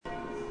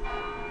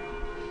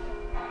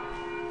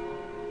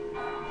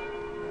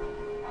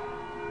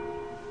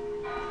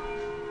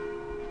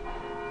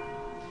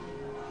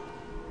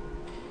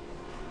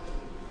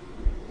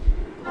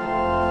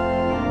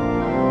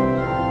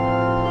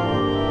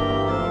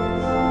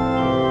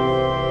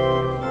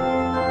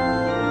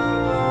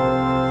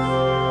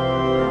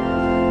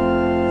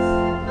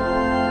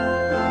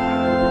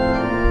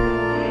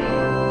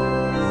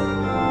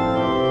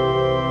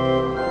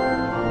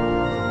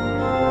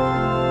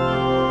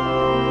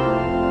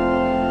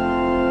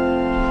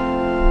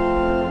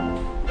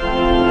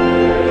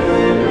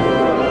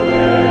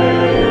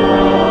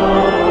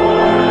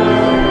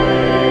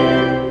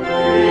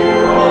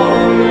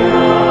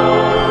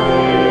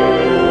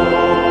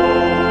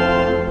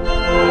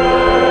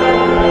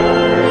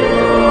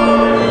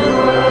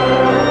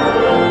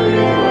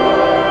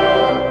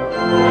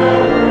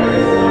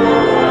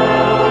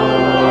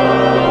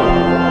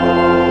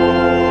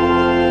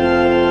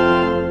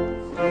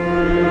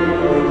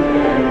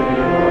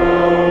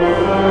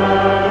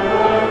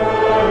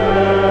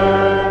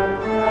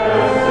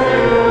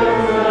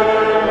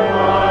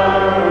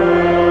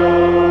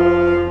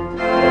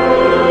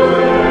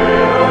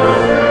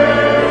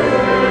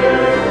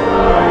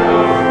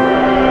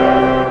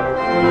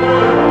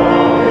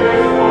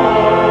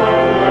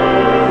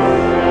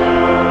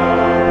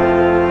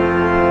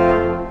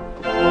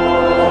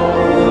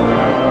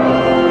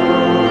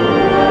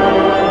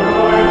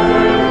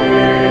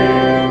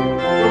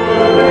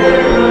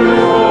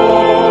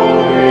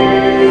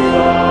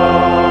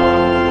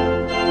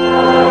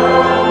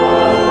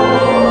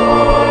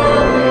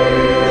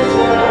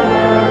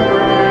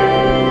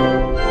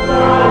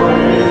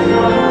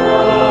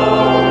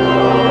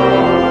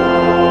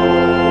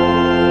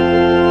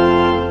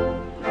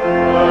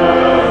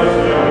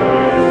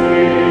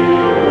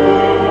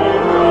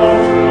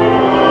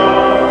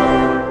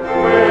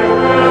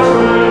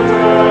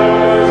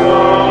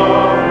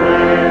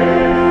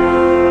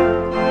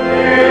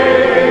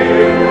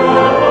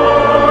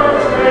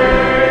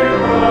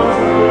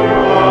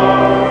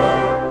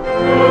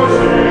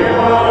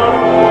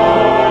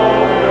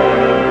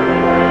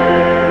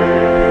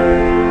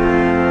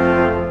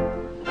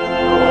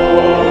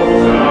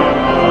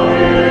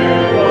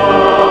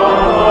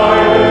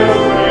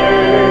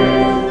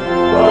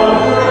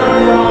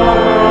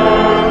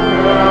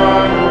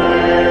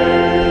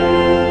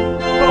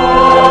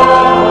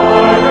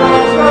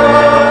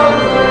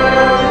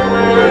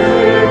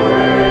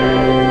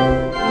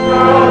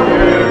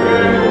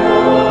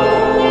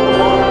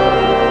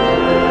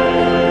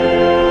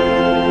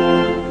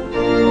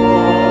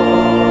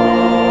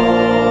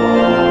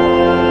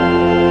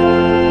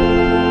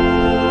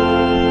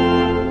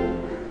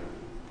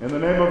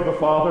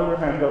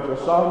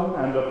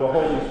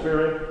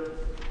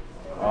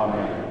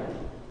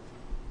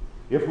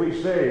If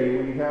we say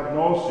we have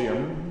no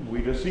sin,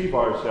 we deceive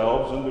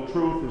ourselves, and the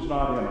truth is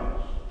not in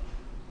us.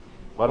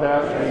 But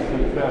as we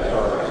confess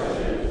our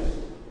sins,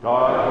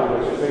 God, who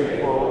is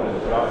faithful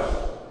and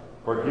just,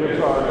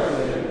 forgives our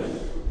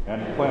sins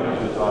and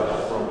cleanses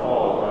us from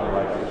all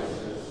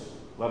unrighteousness.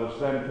 Let us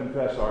then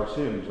confess our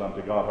sins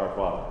unto God our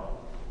Father.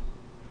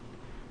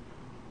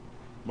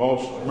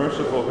 Most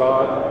merciful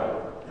God,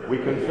 we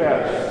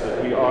confess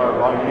that we are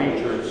by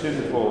nature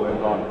sinful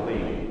and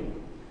unclean.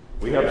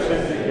 We have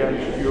sinned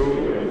against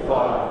you in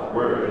thought,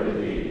 word, and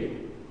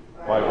deed,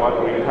 by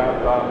what we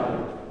have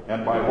done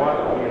and by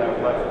what we have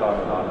left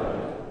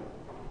undone.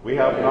 We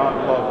have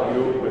not loved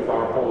you with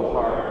our whole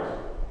heart.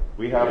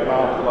 We have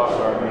not loved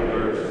our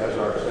neighbors as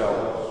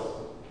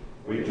ourselves.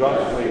 We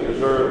justly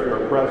deserve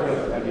your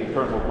present and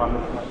eternal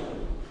punishment.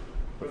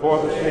 But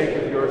for the sake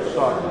of your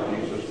Son,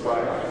 Jesus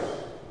Christ,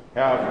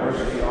 have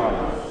mercy on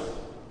us.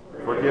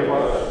 Forgive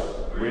us,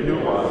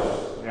 renew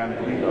us,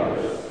 and lead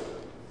us,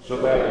 so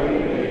that we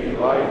may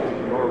delight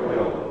in your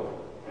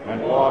will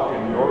and walk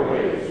in your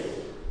ways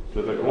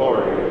to the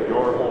glory of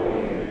your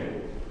holy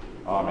name.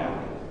 Amen.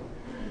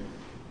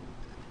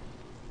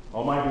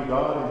 Almighty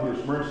God, in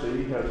his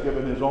mercy, has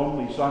given his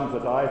only Son to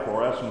die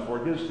for us, and for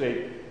his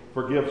sake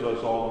forgives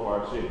us all of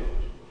our sins.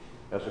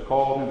 As a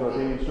called and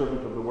ordained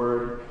servant of the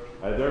Word,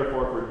 I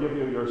therefore forgive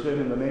you your sin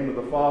in the name of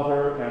the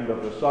Father, and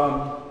of the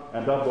Son,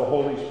 and of the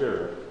Holy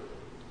Spirit.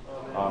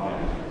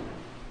 Amen.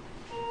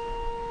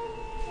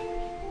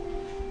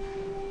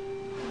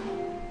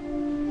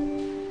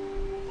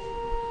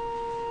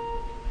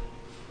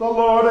 The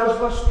Lord is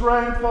the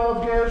strength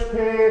of his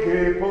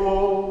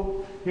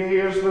people. He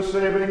is the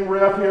saving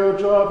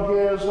refuge of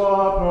his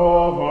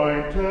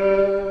anointed.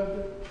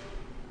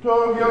 To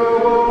you,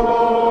 O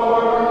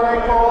Lord,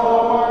 I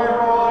call, my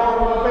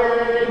rock,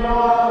 be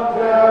not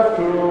deaf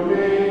to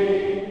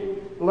me.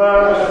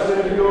 Lest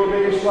if you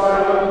be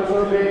silent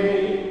to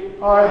me,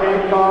 I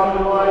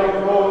become like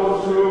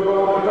those who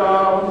go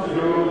down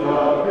to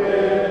the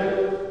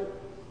pit.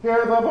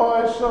 Hear the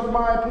voice of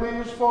my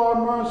pleas for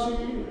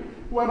mercy,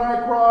 when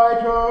I cry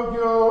to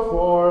you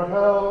for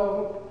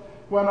help,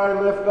 when I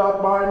lift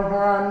up mine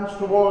hands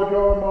toward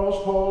your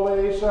most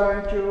holy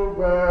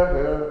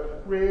sanctuary.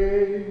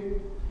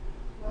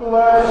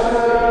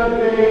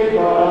 Blessed be the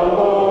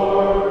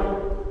Lord,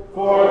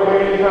 for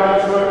he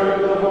has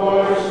heard the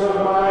voice of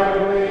my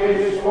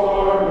pleas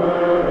for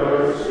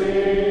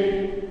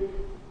mercy.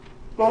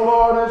 The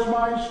Lord is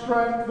my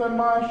strength and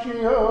my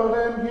shield,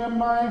 in him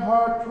my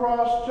heart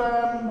trusts,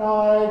 and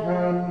I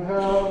am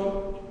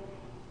helped.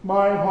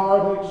 My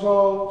heart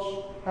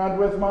exults, and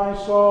with my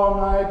song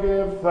I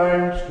give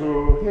thanks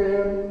to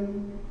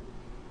him.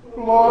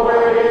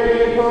 Glory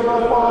be to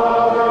the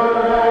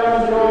Father,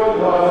 and to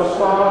the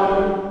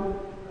Son,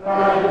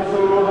 and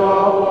to the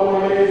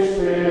Holy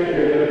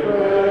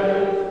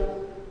Spirit,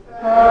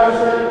 as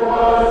it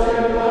was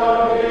in the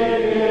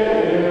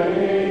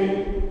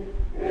beginning,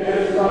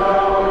 is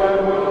now, and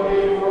will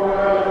be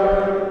forever.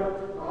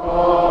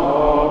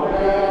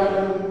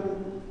 Amen.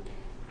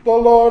 The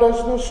Lord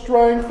is the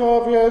strength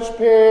of his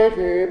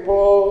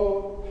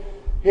people.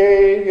 He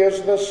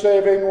is the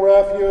saving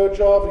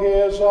refuge of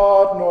his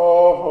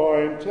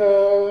anointed.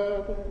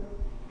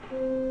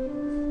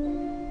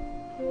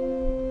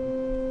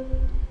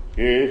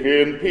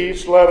 In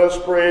peace let us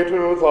pray to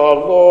the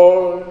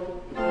Lord.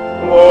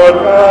 Lord,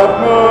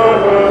 have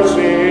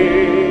mercy.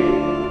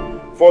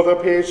 For the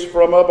peace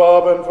from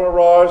above and for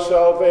our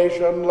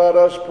salvation, let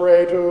us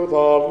pray to the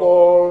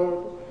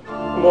Lord.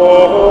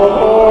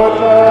 Lord,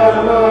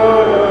 have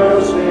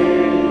mercy.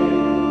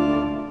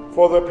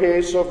 For the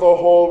peace of the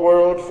whole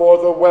world, for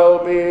the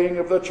well-being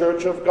of the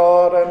Church of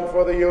God, and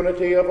for the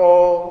unity of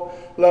all,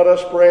 let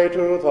us pray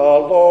to the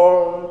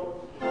Lord.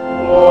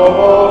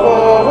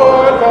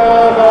 Lord,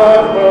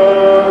 have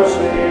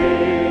mercy.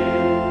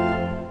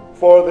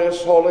 For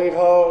this holy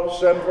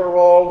house, and for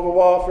all who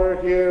offer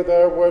here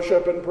their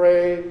worship and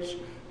praise,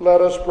 let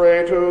us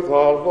pray to the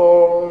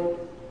Lord.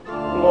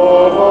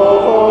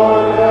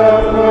 Lord,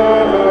 have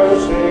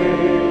mercy.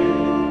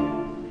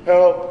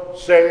 Help,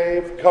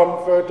 save,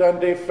 comfort, and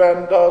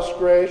defend us,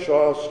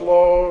 gracious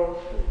Lord.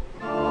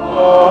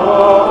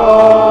 Amen.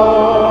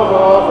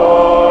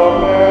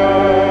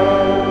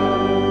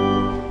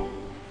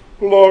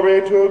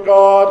 Glory to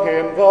God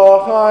in the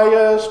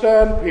highest,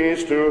 and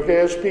peace to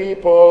his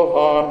people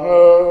on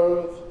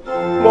earth.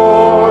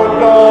 Lord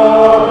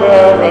God,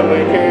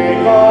 heavenly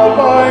King,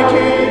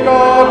 almighty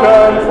God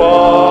and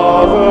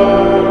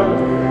Father,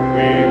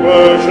 we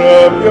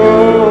worship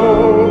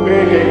you, we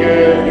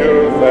give you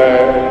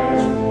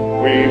thanks.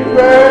 We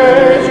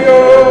praise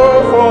you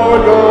for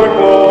your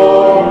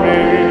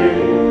glory,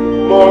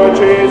 Lord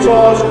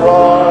Jesus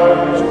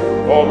Christ,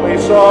 only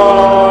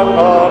Son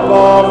of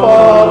the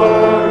Father,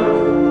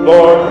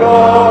 Lord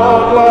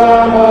God,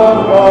 Lamb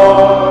of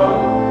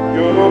God,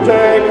 you who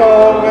take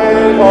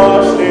away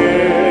the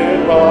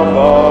sin of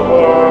the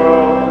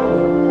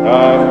world,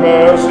 have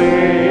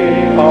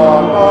mercy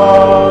on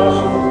us.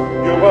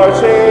 You are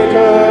seated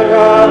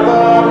at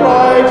the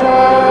right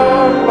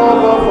hand of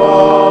the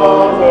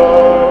Father.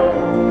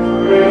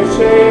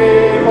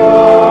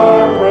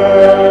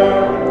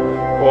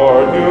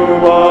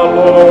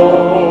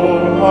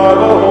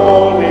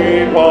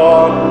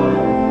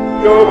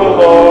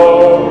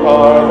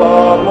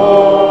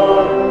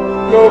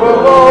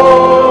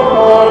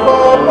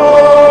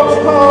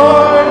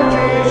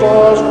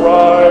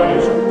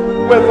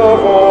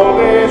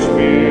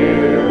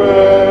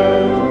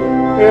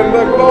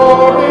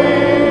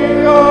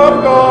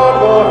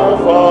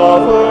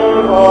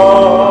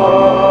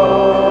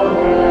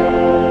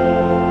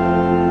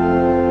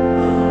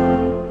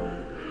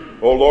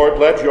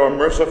 Lord, let your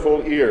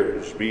merciful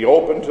ears be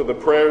open to the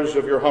prayers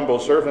of your humble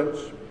servants,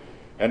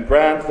 and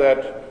grant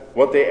that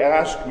what they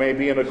ask may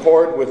be in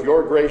accord with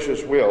your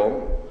gracious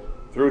will,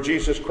 through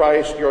Jesus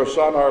Christ, your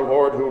Son, our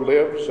Lord, who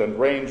lives and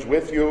reigns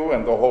with you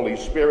and the Holy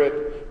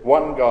Spirit,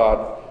 one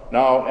God,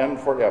 now and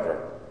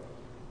forever.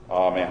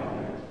 Amen.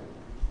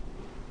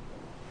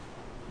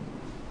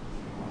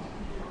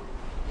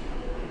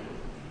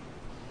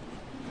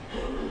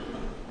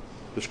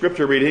 The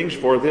scripture readings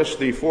for this,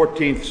 the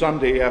 14th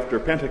Sunday after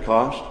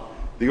Pentecost,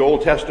 the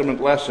Old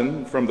Testament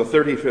lesson from the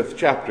 35th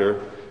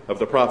chapter of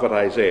the prophet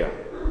Isaiah.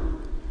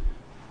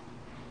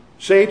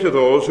 Say to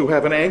those who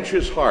have an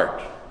anxious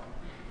heart,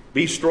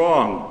 be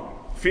strong,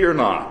 fear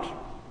not.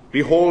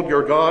 Behold,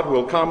 your God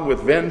will come with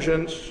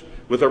vengeance,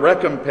 with a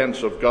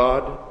recompense of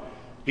God.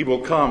 He will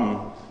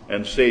come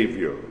and save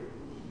you.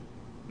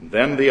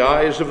 Then the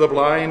eyes of the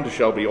blind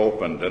shall be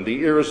opened, and the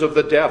ears of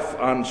the deaf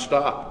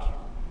unstopped.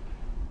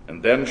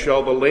 And then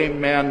shall the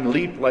lame man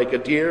leap like a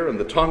deer, and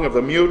the tongue of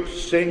the mute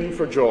sing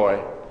for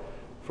joy.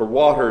 For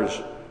waters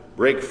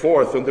break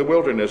forth in the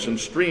wilderness, and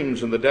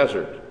streams in the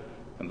desert.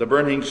 And the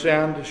burning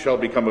sand shall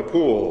become a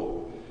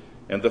pool,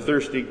 and the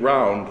thirsty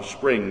ground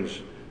springs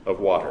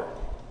of water.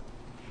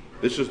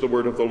 This is the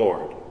word of the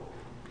Lord.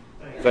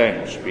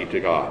 Thanks be to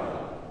God.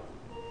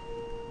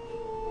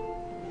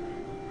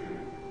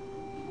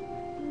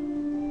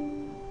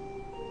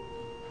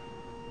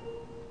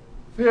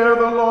 Fear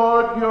the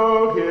Lord,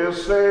 you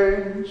his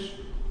saints,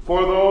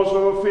 for those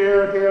who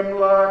fear him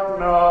lack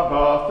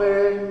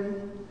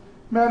nothing.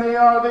 Many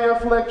are the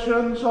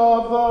afflictions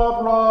of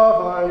the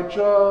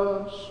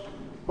righteous,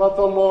 but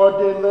the Lord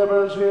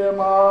delivers him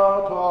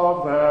out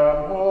of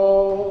them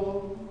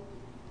all.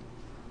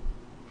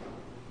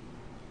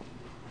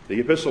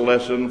 The epistle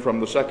lesson from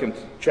the 2nd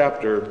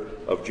chapter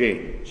of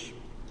James.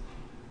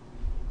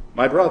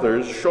 My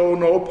brothers, show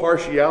no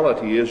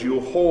partiality as you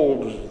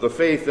hold the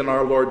faith in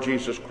our Lord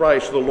Jesus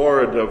Christ, the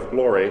Lord of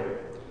glory.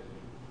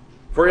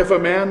 For if a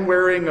man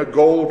wearing a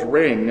gold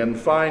ring and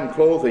fine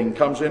clothing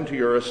comes into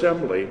your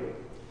assembly,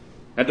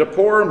 and a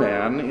poor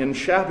man in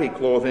shabby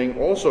clothing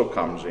also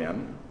comes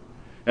in,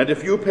 and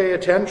if you pay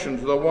attention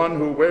to the one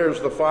who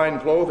wears the fine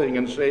clothing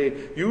and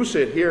say, you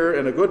sit here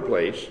in a good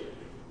place,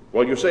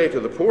 while you say to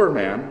the poor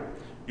man,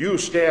 you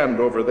stand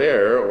over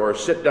there or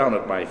sit down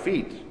at my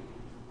feet,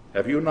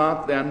 have you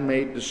not then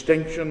made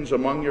distinctions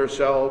among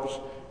yourselves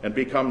and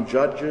become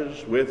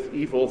judges with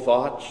evil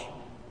thoughts?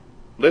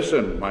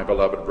 Listen, my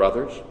beloved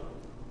brothers,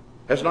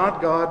 has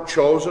not God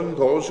chosen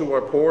those who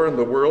are poor in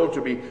the world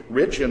to be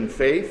rich in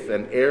faith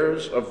and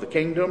heirs of the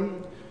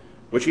kingdom,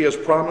 which he has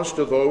promised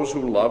to those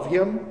who love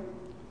him?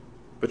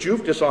 But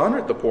you've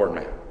dishonored the poor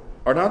man.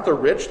 Are not the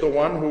rich the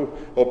one who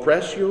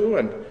oppress you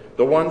and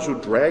the ones who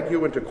drag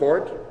you into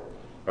court?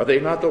 Are they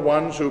not the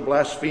ones who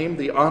blaspheme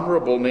the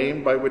honorable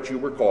name by which you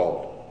were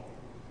called?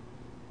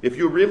 If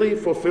you really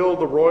fulfill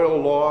the royal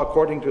law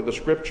according to the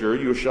scripture,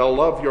 you shall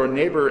love your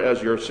neighbor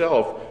as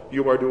yourself,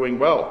 you are doing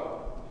well.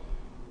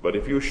 But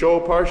if you show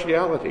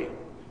partiality,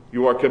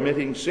 you are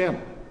committing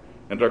sin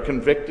and are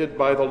convicted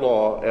by the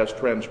law as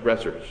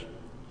transgressors.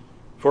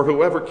 For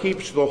whoever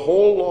keeps the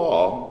whole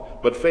law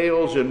but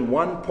fails in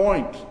one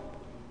point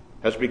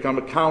has become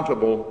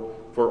accountable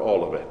for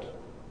all of it.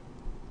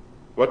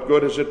 What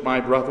good is it, my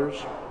brothers,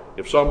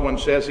 if someone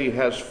says he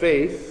has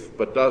faith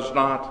but does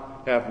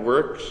not have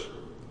works?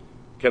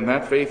 Can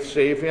that faith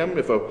save him?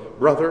 If a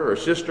brother or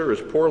sister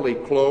is poorly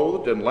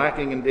clothed and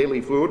lacking in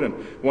daily food, and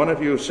one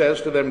of you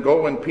says to them,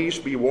 go in peace,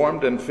 be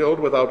warmed and filled,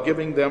 without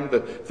giving them the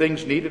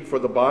things needed for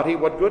the body,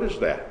 what good is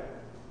that?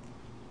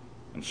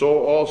 And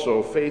so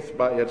also faith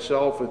by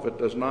itself, if it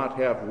does not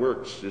have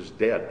works, is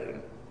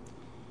dead.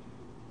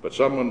 But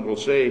someone will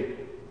say,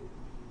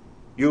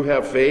 you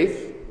have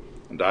faith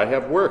and I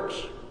have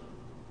works.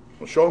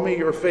 Well, show me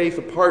your faith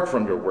apart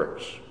from your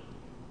works,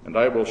 and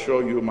I will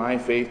show you my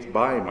faith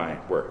by my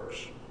works.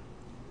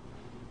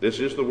 This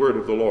is the word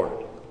of the Lord.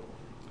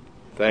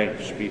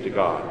 Thanks be to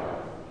God.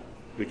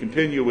 We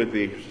continue with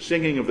the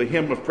singing of the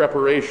hymn of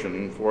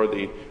preparation for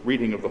the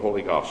reading of the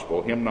Holy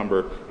Gospel, hymn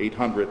number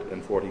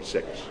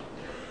 846.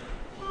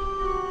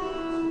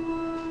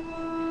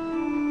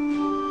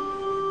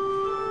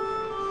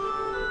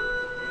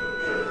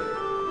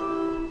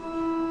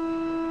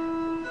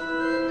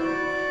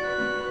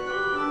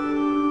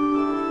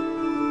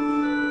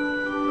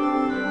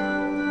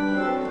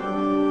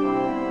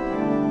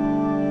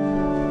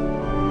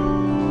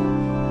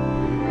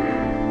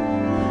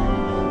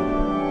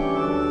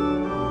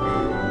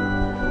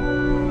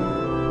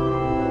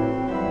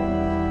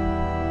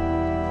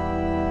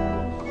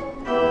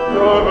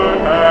 Your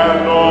hand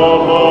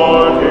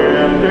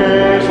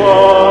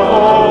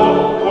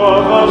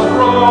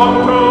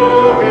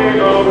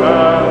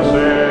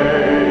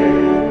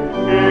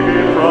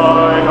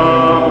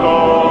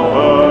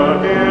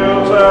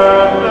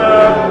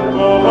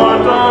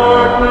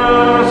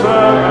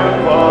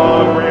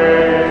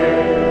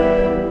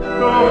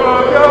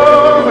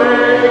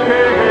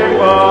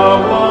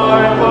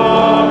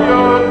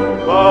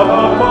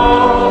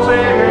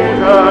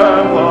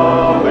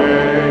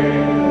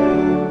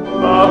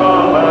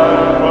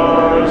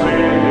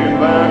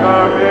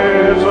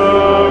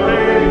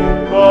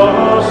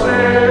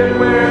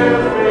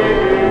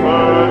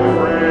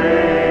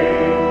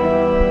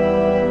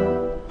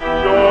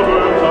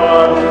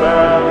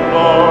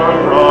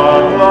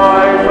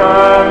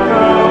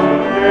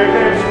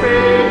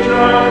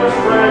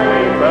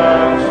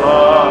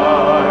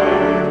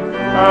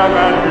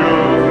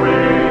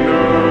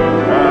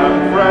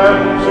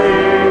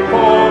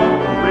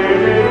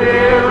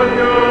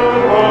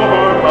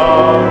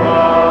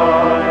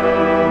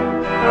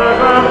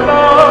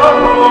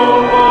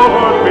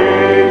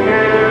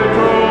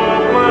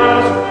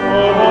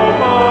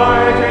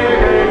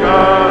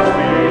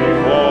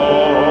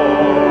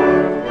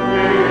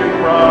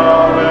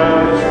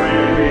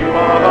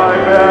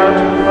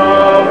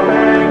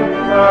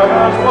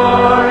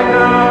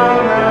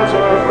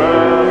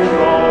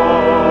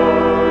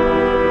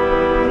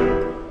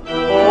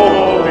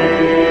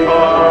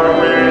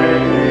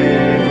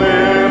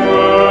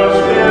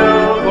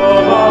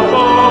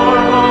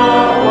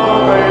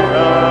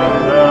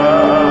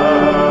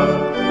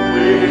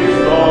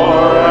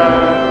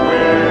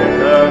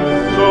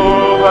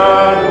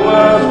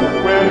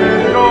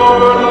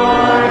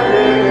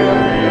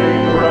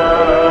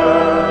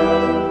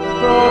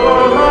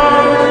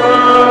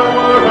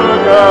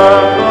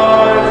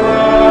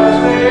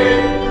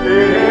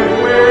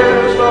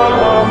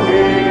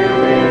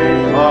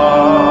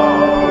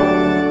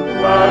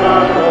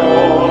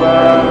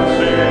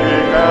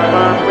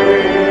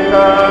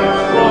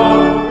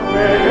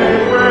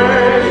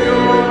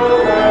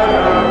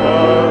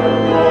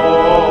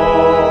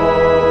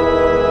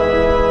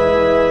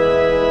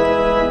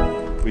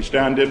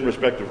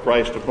respect of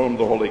Christ, of whom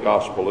the Holy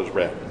Gospel is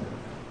read.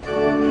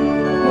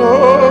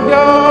 O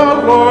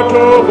God, for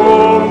to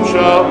whom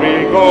shall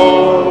we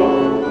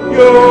go?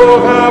 You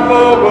have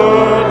the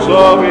words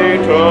of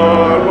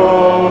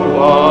eternal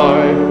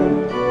life.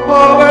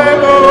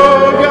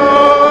 Hallelujah,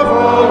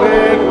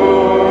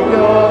 hallelujah.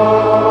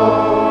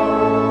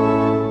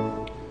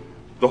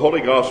 The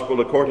Holy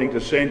Gospel according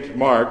to St.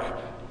 Mark,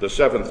 the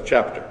 7th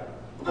chapter.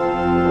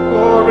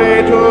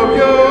 Glory to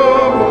you,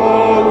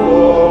 O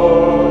Lord.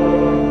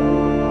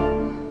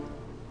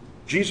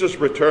 Jesus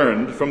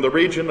returned from the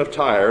region of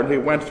Tyre, and he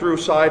went through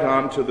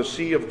Sidon to the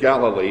Sea of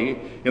Galilee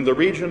in the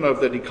region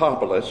of the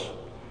Decapolis.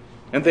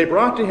 And they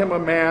brought to him a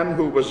man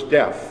who was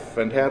deaf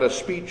and had a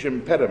speech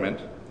impediment,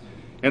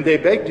 and they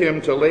begged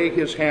him to lay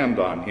his hand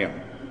on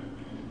him.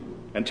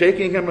 And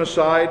taking him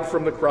aside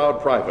from the crowd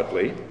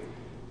privately,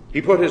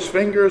 he put his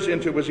fingers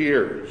into his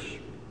ears,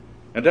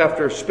 and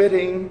after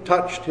spitting,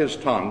 touched his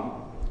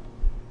tongue.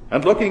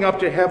 And looking up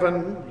to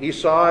heaven, he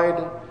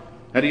sighed,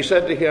 and he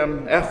said to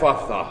him,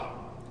 Ephphatha,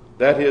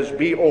 that is,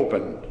 be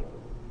opened.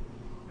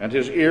 And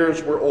his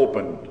ears were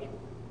opened,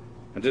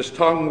 and his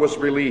tongue was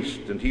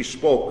released, and he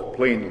spoke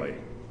plainly.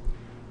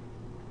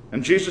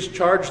 And Jesus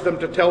charged them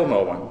to tell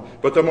no one,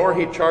 but the more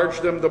he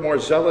charged them, the more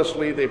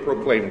zealously they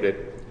proclaimed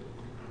it.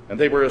 And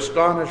they were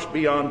astonished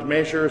beyond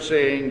measure,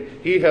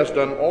 saying, He has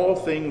done all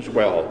things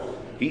well.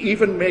 He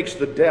even makes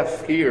the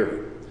deaf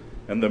hear,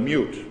 and the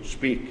mute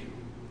speak.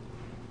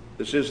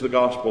 This is the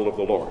gospel of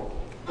the Lord.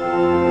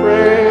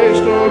 Praise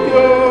to you,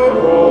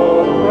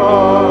 O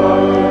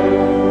Christ.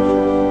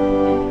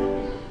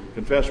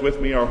 Confess with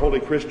me our holy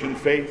Christian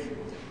faith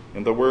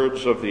in the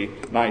words of the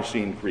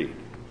Nicene Creed.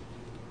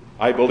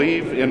 I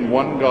believe in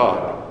one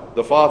God,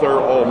 the Father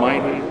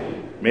Almighty,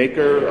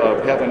 maker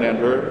of heaven and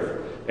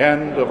earth,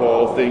 and of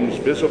all things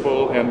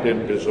visible and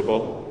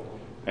invisible,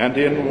 and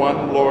in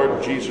one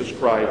Lord Jesus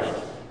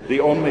Christ,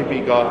 the only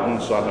begotten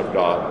Son of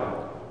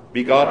God,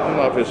 begotten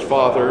of his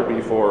Father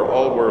before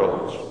all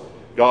worlds,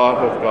 God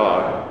of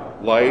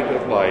God, light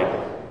of light,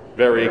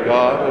 very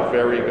God of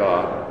very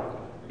God,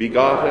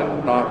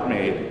 begotten, not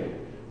made,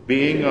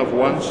 being of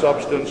one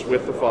substance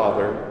with the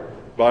Father,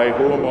 by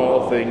whom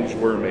all things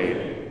were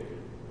made,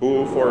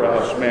 who for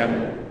us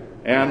men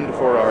and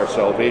for our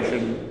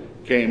salvation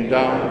came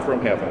down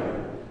from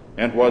heaven,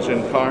 and was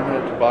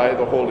incarnate by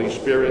the Holy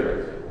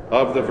Spirit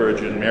of the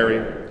Virgin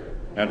Mary,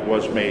 and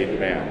was made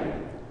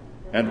man,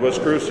 and was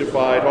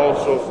crucified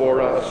also for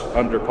us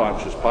under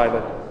Pontius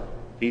Pilate.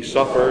 He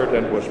suffered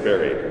and was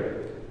buried,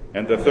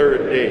 and the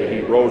third day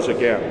he rose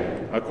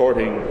again,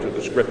 according to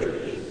the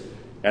Scriptures,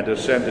 and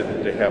ascended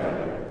into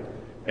heaven,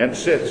 and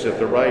sits at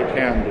the right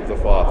hand of the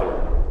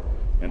Father.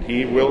 And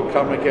he will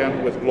come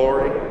again with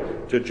glory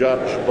to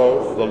judge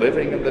both the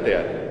living and the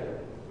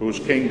dead, whose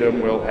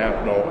kingdom will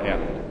have no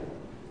end.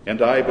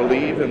 And I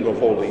believe in the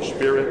Holy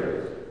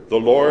Spirit, the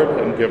Lord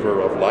and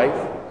giver of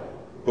life,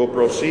 who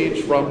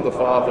proceeds from the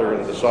Father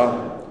and the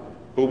Son,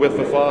 who with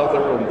the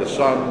Father and the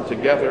Son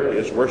together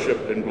is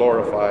worshipped and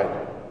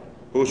glorified,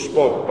 who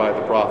spoke by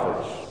the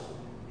prophets.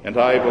 And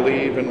I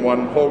believe in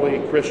one holy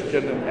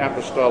Christian and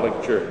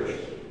apostolic church.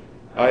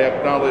 I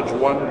acknowledge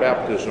one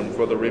baptism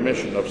for the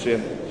remission of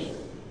sins,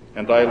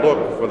 and I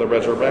look for the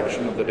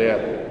resurrection of the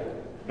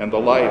dead and the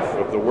life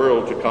of the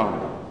world to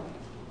come.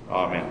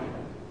 Amen.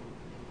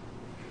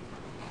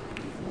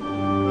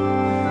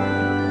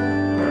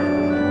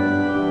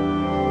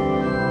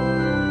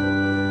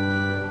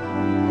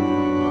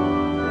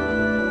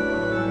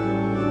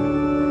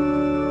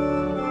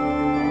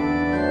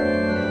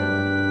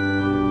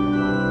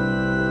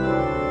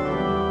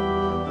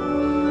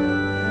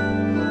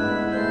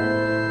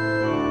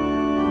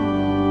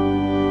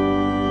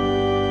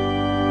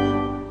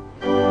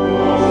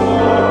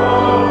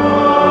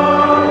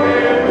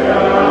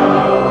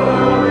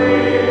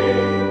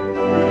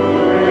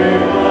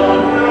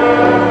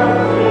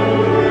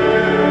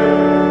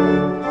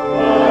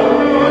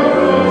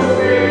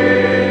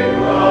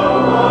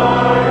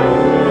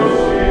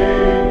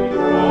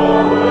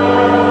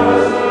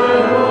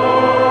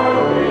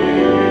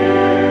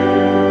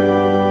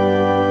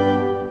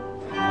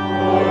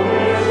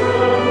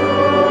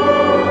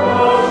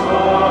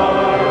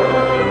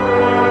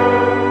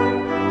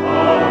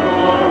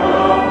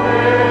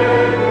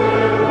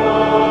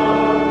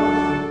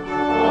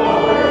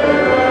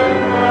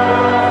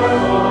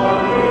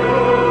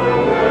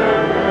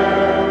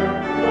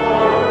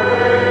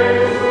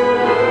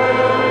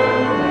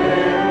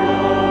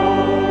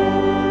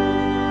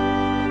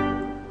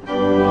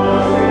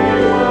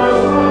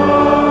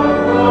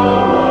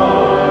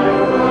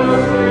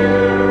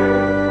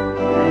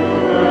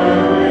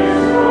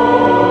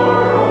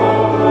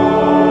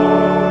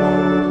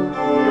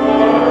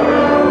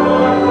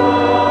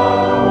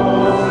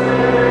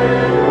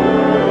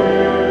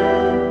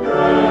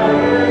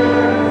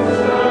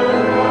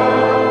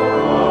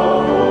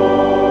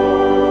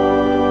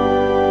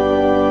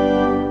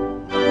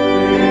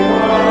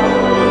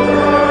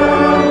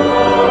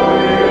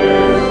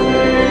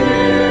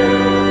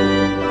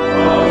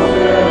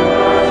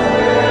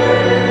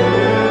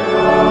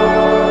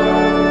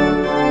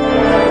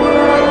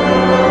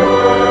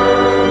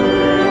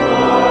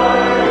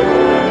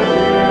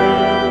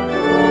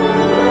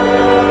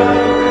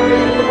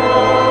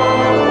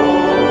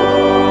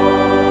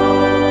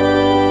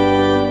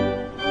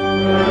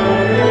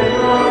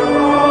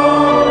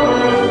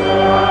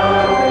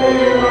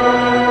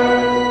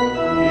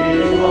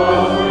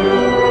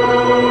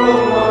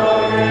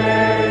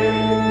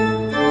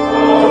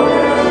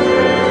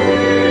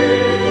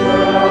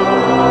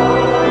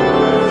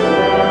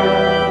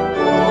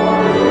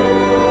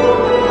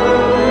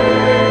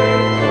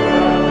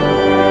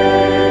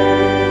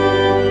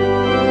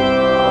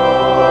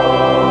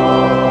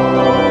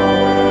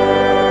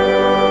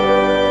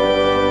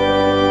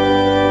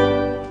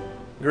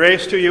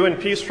 Grace to you and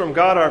peace from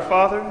God our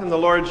Father and the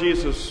Lord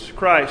Jesus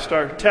Christ.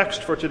 Our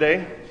text for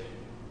today,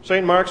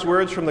 St. Mark's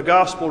words from the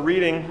Gospel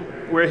reading,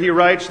 where he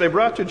writes, "They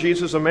brought to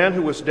Jesus a man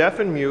who was deaf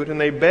and mute, and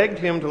they begged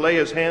him to lay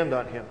his hand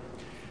on him.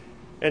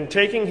 And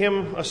taking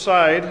him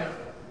aside,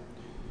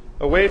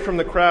 away from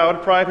the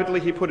crowd,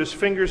 privately he put his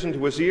fingers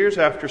into his ears.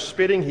 After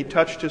spitting, he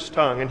touched his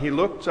tongue. And he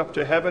looked up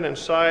to heaven and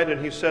sighed, and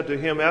he said to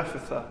him,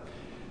 Ephphatha,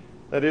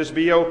 that is,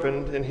 be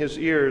opened. And his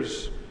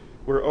ears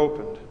were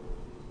opened.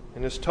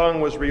 And his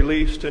tongue was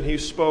released, and he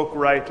spoke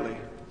rightly."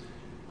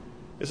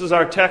 This is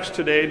our text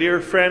today,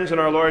 dear friends in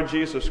our Lord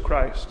Jesus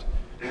Christ.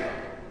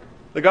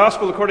 The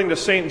Gospel according to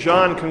St.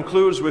 John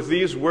concludes with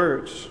these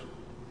words,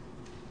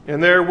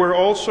 "And there were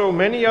also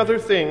many other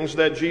things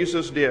that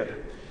Jesus did,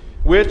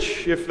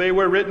 which, if they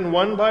were written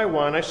one by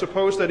one, I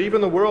suppose that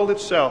even the world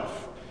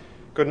itself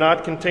could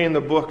not contain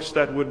the books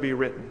that would be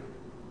written."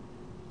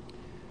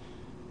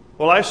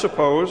 Well, I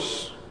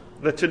suppose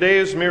that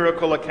today's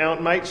miracle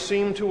account might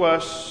seem to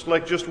us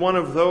like just one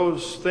of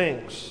those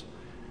things,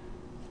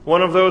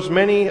 one of those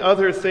many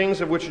other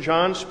things of which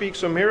John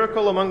speaks, a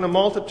miracle among the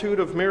multitude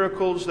of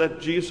miracles that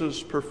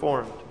Jesus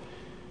performed.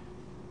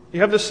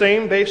 You have the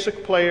same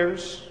basic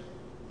players,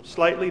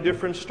 slightly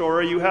different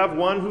story. You have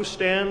one who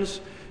stands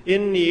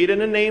in need,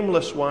 and a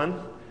nameless one.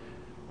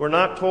 We're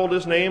not told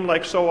his name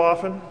like so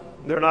often.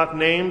 They're not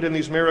named in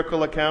these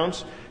miracle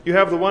accounts. You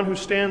have the one who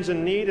stands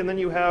in need, and then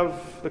you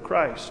have the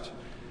Christ,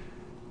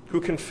 who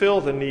can fill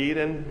the need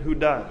and who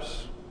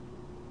does.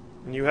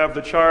 And you have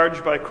the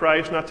charge by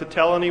Christ not to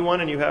tell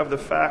anyone, and you have the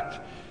fact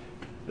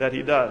that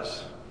he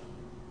does.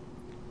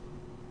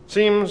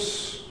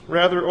 Seems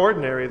rather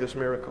ordinary, this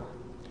miracle.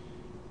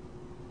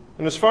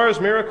 And as far as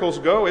miracles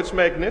go, its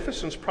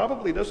magnificence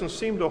probably doesn't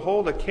seem to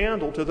hold a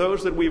candle to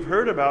those that we've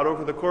heard about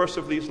over the course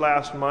of these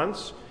last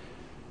months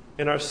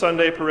in our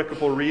Sunday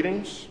pericopal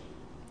readings.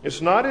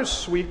 It's not as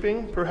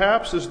sweeping,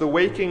 perhaps, as the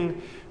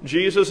waking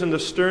Jesus in the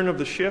stern of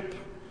the ship,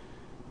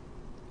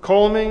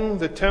 calming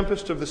the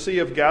tempest of the Sea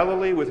of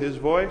Galilee with his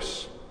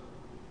voice.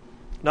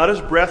 Not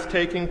as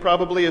breathtaking,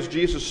 probably, as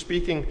Jesus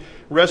speaking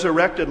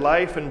resurrected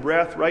life and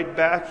breath right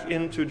back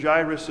into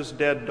Jairus'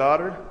 dead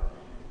daughter.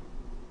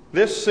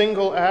 This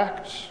single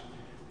act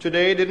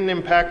today didn't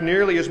impact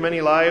nearly as many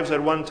lives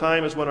at one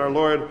time as when our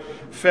Lord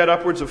fed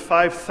upwards of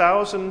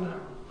 5,000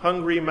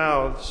 hungry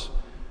mouths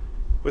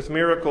with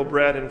miracle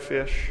bread and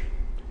fish.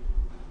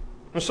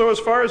 And so as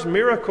far as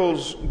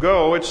miracles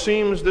go, it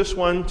seems this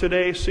one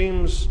today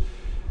seems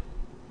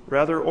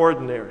rather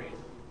ordinary.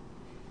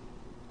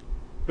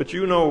 But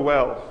you know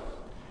well,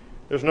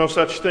 there's no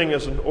such thing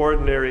as an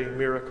ordinary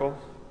miracle.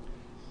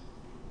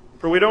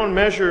 For we don't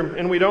measure,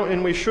 and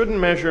we shouldn't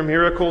measure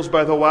miracles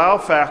by the wow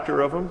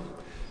factor of them.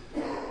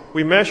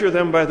 We measure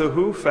them by the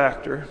who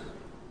factor.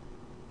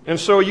 And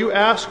so you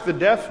ask the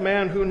deaf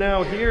man who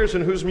now hears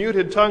and whose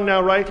muted tongue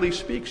now rightly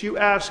speaks, you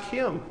ask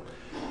him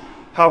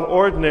how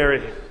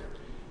ordinary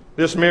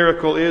this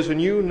miracle is,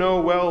 and you know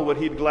well what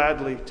he'd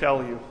gladly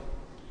tell you.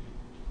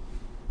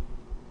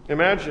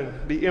 Imagine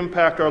the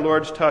impact our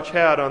Lord's touch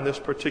had on this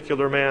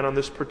particular man, on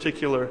this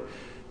particular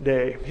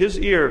day. His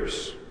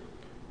ears,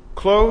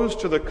 closed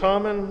to the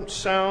common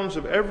sounds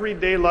of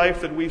everyday life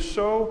that we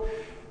so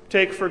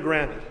take for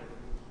granted.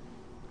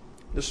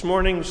 This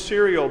morning's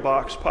cereal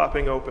box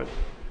popping open.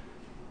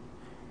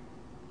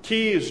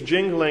 Keys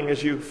jingling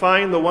as you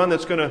find the one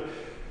that's going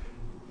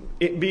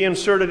to be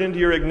inserted into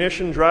your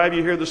ignition, drive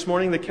you here this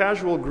morning. The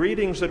casual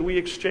greetings that we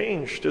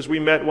exchanged as we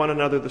met one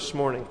another this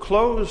morning.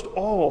 Closed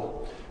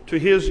all to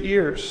his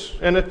ears,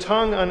 and a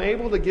tongue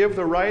unable to give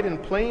the right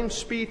and plain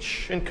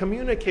speech and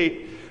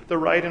communicate the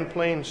right and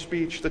plain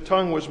speech. The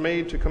tongue was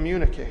made to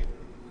communicate.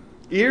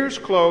 Ears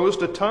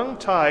closed, a tongue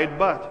tied,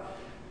 but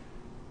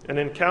an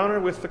encounter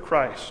with the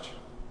Christ.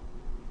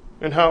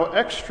 And how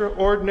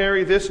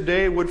extraordinary this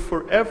day would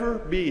forever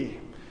be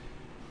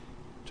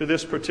to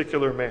this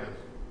particular man.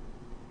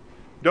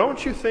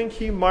 Don't you think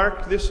he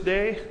marked this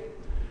day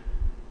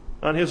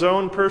on his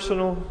own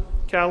personal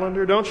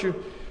calendar? Don't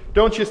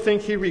you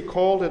think he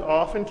recalled it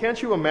often?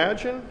 Can't you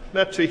imagine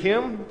that to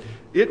him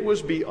it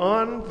was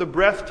beyond the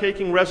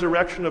breathtaking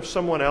resurrection of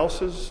someone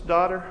else's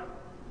daughter?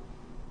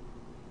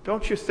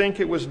 Don't you think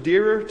it was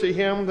dearer to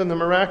him than the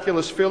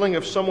miraculous filling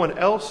of someone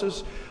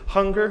else's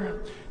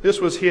hunger? This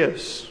was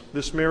his,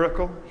 this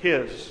miracle,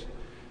 his.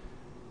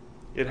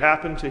 It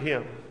happened to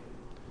him.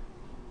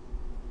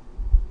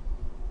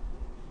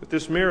 But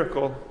this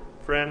miracle,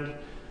 friend,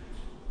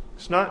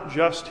 it's not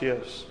just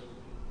his.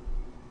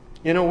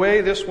 In a way,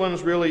 this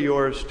one's really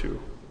yours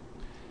too.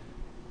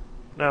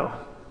 Now,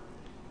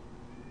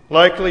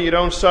 likely you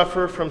don't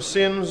suffer from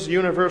sin's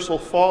universal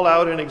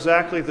fallout in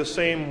exactly the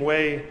same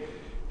way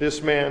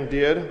this man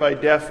did, by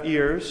deaf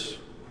ears.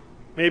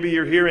 Maybe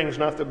your hearing's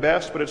not the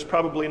best, but it's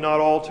probably not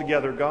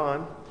altogether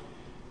gone.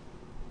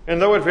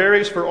 And though it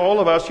varies for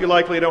all of us, you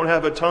likely don't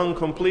have a tongue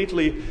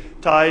completely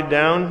tied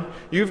down.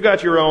 You've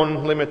got your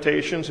own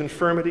limitations,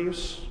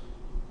 infirmities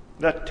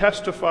that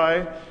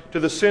testify to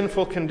the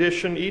sinful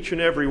condition each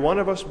and every one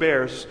of us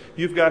bears.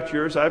 You've got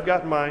yours, I've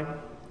got mine.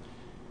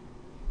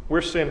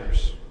 We're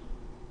sinners.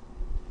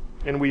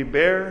 and we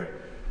bear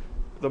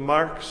the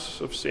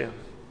marks of sin.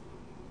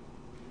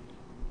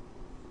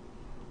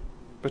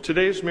 But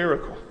today's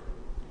miracle,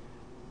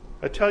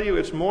 I tell you,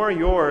 it's more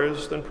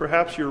yours than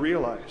perhaps you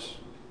realize.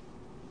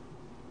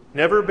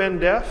 Never been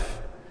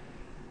deaf?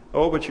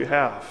 Oh, but you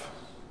have.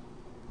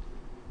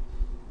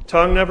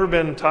 Tongue never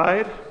been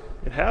tied?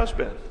 It has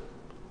been.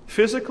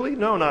 Physically?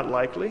 No, not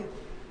likely.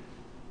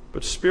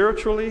 But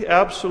spiritually?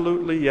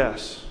 Absolutely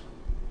yes.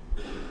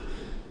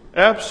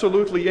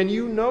 Absolutely. And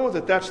you know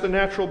that that's the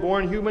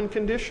natural-born human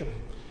condition.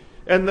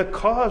 And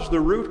the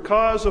root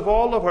cause of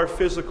all of our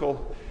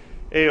physical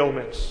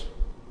ailments.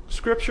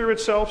 Scripture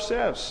itself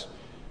says,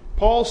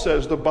 Paul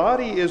says, the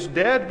body is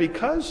dead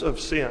because of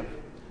sin.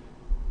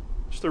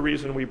 It's the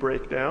reason we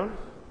break down.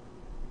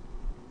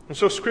 And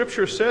so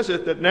Scripture says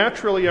it, that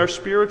naturally our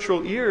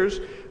spiritual ears,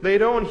 they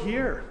don't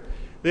hear.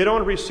 They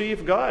don't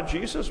receive God.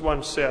 Jesus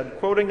once said,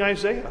 quoting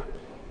Isaiah,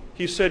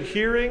 he said,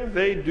 hearing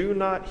they do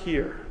not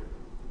hear.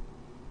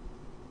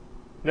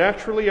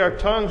 Naturally our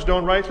tongues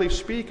don't rightly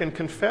speak and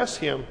confess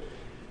Him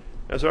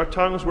as our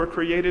tongues were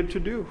created to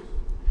do.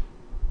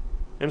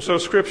 And so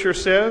Scripture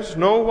says,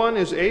 no one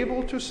is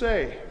able to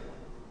say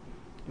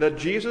that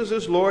Jesus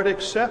is Lord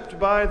except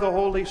by the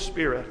Holy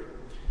Spirit.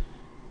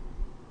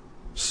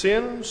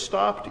 Sin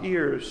stopped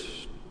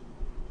ears,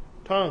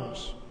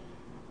 tongues,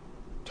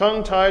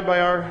 tongue-tied by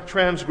our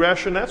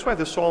transgression. That's why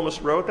the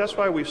psalmist wrote, that's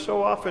why we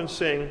so often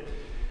sing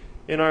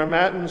in our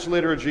Matins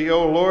liturgy,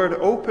 O Lord,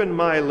 open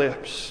my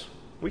lips.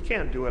 We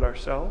can't do it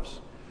ourselves.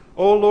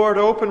 O Lord,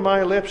 open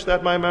my lips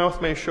that my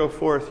mouth may show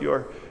forth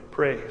your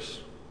praise.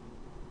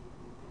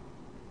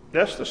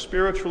 That's the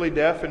spiritually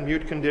deaf and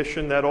mute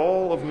condition that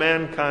all of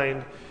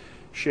mankind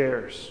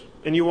shares.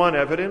 And you want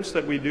evidence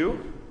that we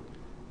do?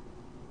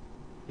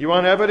 You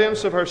want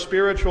evidence of our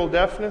spiritual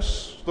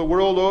deafness the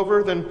world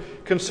over? Then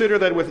consider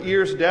that with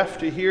ears deaf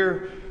to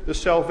hear the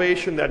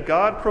salvation that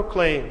God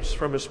proclaims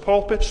from His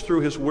pulpits through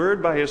His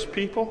word by His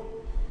people.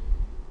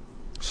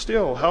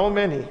 Still, how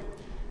many,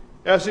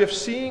 as if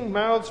seeing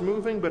mouths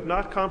moving but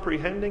not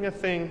comprehending a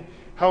thing,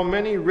 how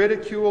many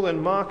ridicule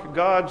and mock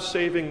God's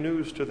saving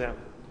news to them?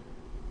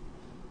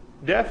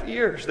 Deaf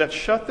ears that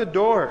shut the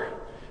door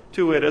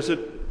to it as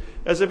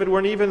if it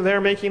weren't even there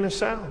making a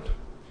sound.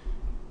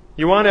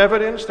 You want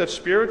evidence that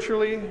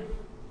spiritually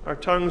our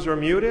tongues are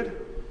muted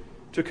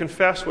to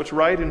confess what's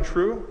right and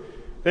true?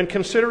 Then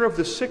consider of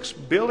the 6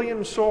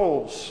 billion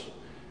souls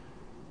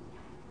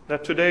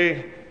that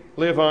today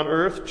live on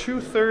earth,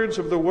 2/3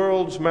 of the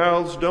world's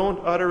mouths don't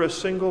utter a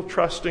single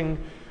trusting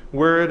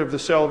word of the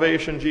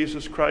salvation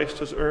Jesus Christ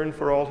has earned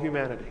for all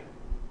humanity.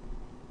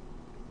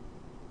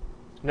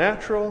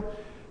 Natural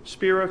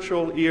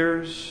spiritual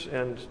ears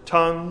and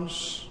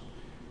tongues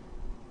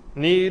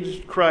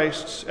need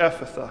Christ's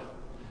Ephphatha,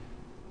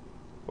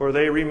 or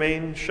they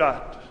remain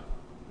shut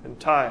and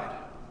tied.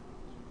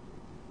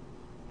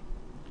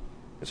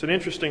 It's an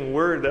interesting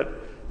word that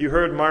you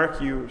heard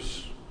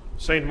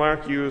St.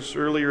 Mark use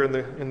earlier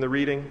in the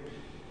reading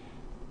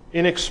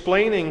in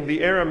explaining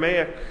the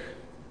Aramaic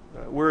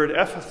word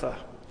Ephphatha.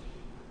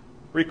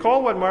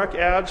 Recall what Mark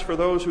adds for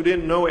those who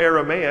didn't know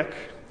Aramaic.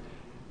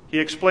 He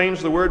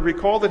explains the word.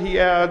 Recall that he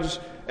adds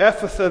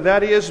Ephphatha,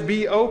 that is,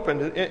 be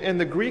opened. And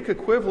the Greek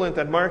equivalent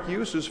that Mark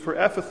uses for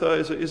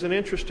Ephphatha is an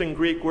interesting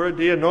Greek word,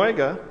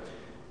 dianoiga,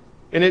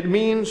 and it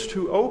means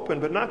to open,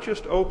 but not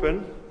just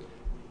open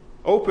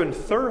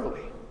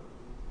thoroughly.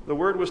 The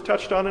word was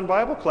touched on in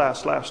Bible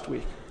class last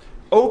week.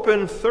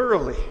 Open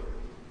thoroughly.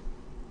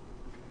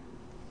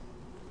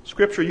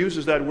 Scripture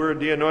uses that word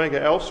dianoiga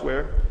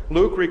elsewhere.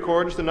 Luke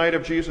records the night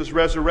of Jesus'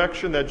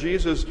 resurrection that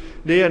Jesus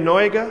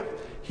dianoiga,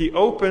 He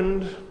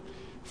opened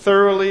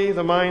thoroughly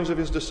the minds of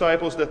His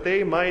disciples that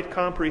they might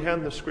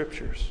comprehend the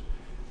Scriptures.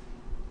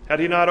 Had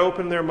He not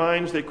opened their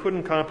minds, they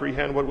couldn't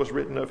comprehend what was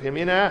written of Him.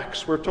 In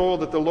Acts, we're told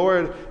that the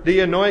Lord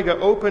dianoiga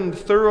opened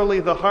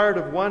thoroughly the heart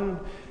of one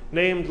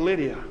named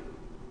Lydia,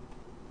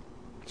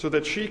 so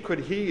that she could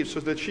heed, so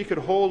that she could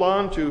hold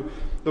on to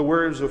the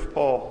words of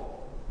Paul.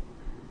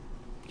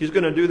 He's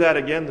going to do that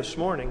again this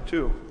morning,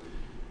 too,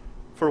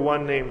 for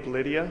one named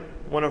Lydia,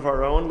 one of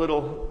our own,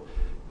 little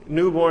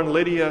newborn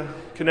Lydia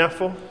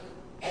Kneffel.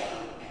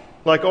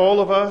 Like all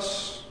of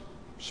us,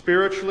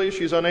 spiritually,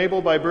 she's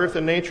unable by birth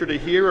and nature to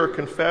hear or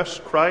confess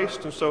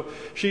Christ, and so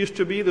she's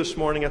to be this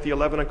morning at the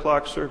 11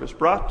 o'clock service,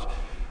 brought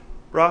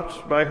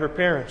by her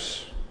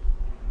parents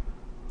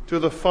to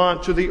the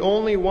font, to the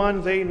only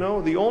one they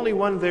know, the only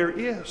one there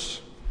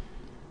is,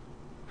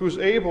 who's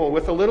able,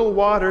 with a little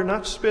water,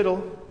 not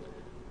spittle,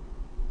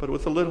 but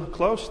with a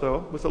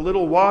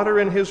little water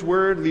in His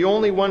word, the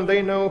only one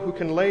they know who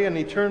can lay an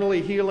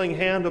eternally healing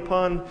hand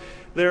upon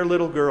their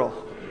little girl.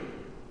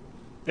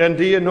 And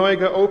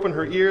dianoiga open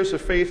her ears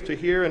of faith to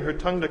hear and her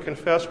tongue to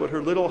confess what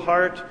her little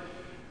heart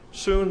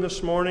soon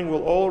this morning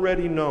will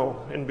already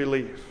know and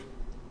believe.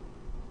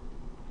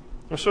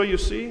 And so you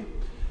see,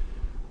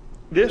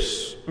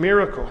 this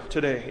miracle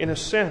today, in a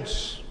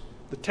sense,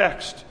 the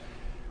text,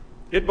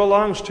 it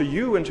belongs to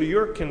you and to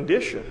your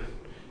condition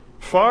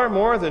far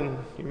more than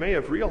you may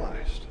have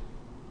realized.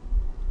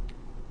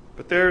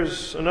 But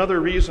there's another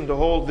reason to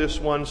hold this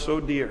one so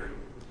dear.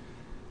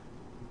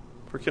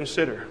 For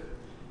consider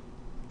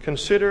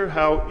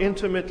how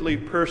intimately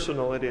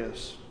personal it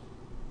is.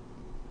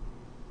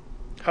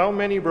 How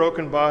many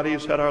broken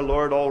bodies had our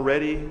Lord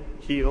already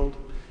healed?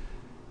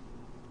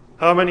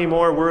 How many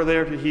more were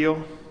there to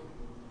heal?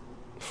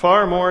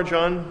 Far more,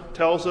 John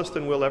tells us,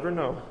 than we'll ever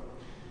know.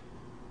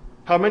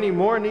 How many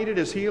more needed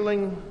his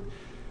healing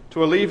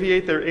to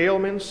alleviate their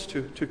ailments,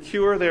 to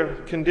cure their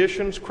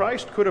conditions?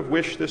 Christ could have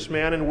wished this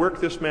man and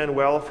worked this man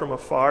well from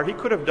afar. He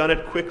could have done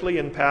it quickly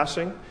in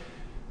passing.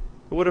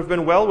 It would have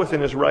been well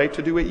within his right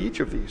to do each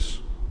of these.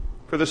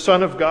 For the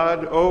Son of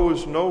God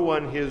owes no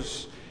one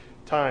his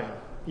time.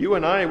 You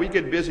and I, we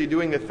get busy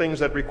doing the things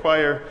that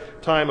require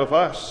time of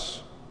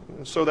us,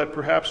 so that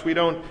perhaps we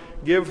don't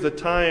give the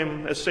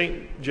time, as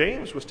St.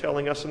 James was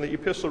telling us in the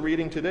epistle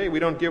reading today, we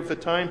don't give the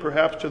time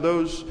perhaps to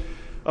those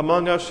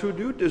among us who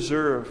do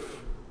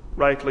deserve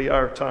rightly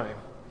our time.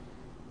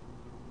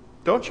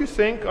 Don't you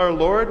think our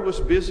Lord was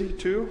busy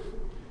too?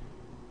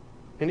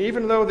 And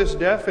even though this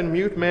deaf and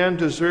mute man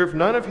deserved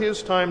none of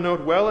his time,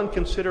 note well and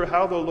consider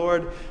how the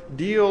Lord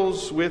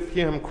deals with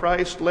him.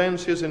 Christ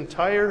lends his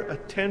entire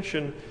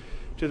attention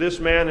to this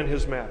man and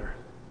his matter.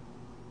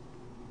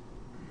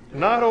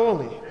 Not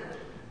only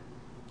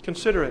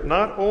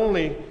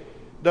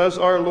does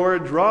our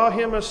Lord draw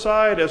him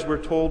aside, as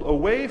we're told,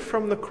 away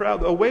from the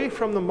crowd, away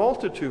from the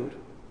multitude,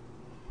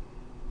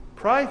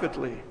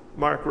 privately,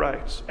 Mark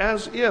writes,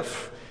 as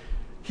if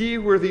he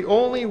were the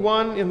only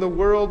one in the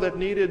world that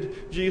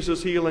needed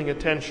Jesus' healing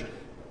attention.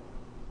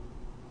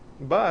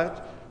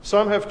 But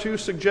some have too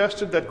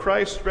suggested that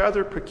Christ's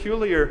rather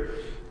peculiar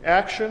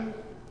action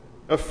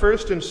of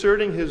first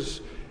inserting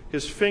his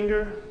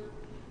finger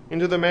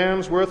into the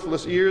man's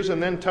worthless ears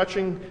and then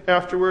touching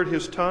afterward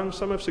his tongue,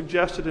 some have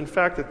suggested, in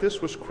fact, that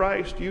this was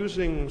Christ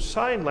using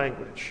sign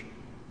language.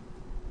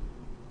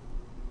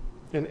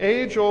 An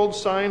age-old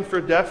sign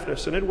for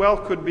deafness, and it well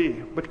could be.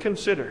 But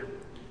consider,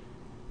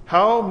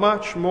 how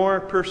much more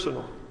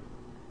personal,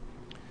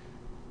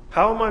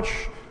 how much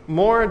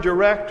more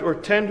direct or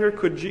tender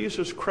could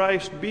Jesus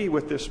Christ be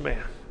with this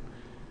man?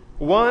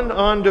 One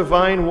on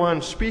divine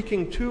one,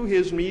 speaking to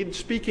his need,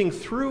 speaking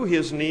through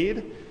his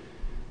need,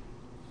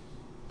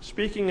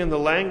 speaking in the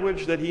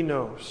language that he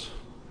knows.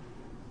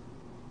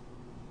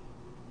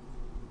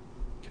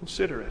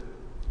 Consider it.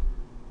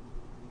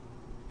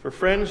 For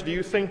friends, do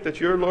you think that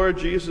your Lord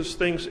Jesus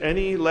thinks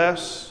any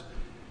less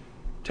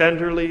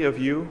tenderly of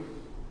you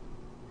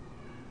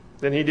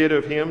than he did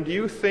of him? Do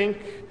you think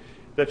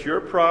that your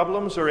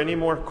problems are any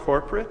more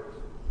corporate?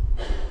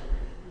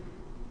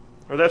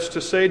 Or that's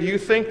to say, do you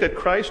think that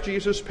Christ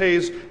Jesus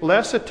pays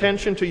less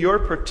attention to your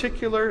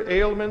particular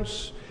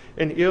ailments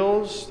and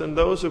ills than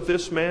those of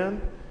this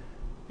man?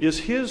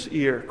 Is his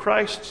ear,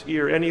 Christ's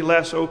ear, any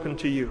less open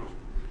to you?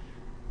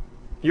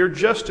 You're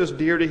just as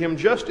dear to him,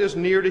 just as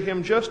near to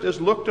him, just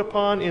as looked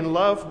upon in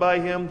love by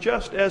him,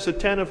 just as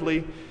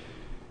attentively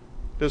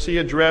does he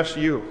address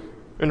you.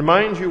 And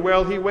mind you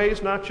well, he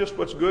weighs not just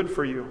what's good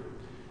for you.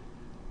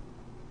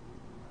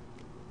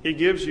 He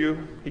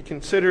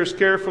considers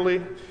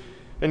carefully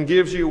and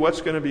gives you what's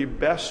going to be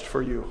best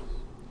for you,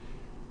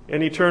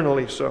 and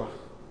eternally so.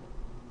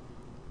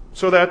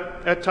 So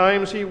that at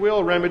times he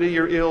will remedy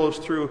your ills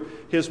through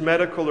his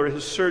medical or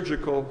his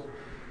surgical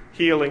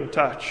healing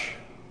touch.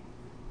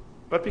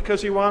 But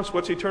because he wants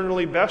what's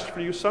eternally best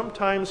for you,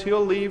 sometimes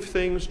he'll leave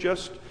things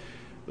just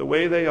the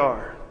way they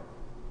are,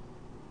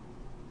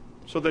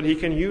 so that he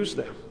can use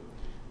them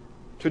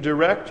to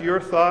direct your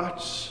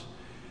thoughts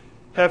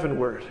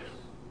heavenward.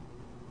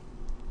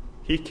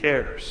 He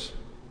cares.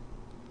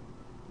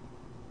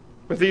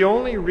 But the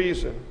only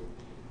reason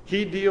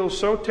he deals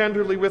so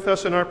tenderly with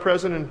us in our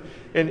present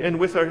and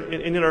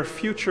in our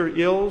future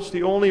ills,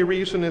 the only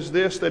reason is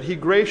this, that he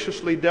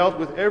graciously dealt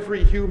with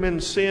every human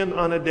sin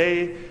on a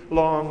day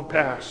long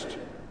past,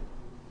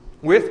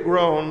 with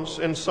groans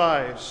and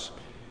sighs,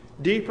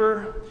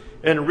 deeper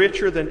and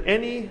richer than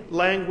any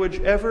language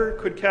ever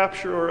could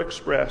capture or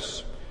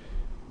express.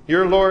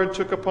 Your Lord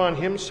took upon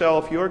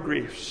himself your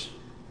griefs,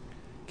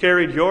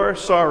 carried your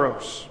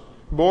sorrows,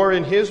 bore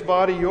in his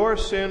body your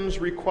sins,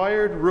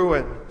 required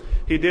ruin.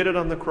 He did it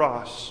on the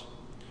cross.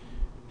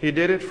 He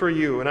did it for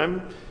you.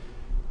 And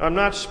I'm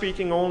not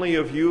speaking only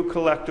of you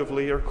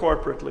collectively or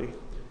corporately.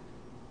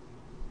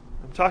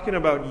 I'm talking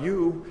about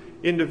you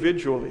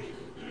individually,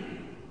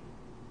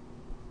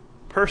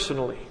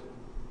 personally.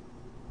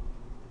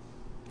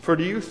 For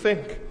do you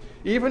think,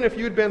 even if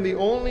you'd been the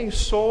only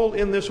soul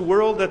in this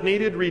world that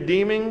needed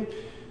redeeming,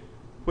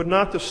 would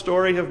not the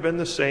story have been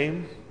the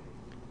same?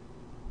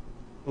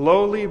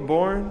 Lowly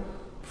born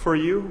for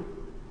you,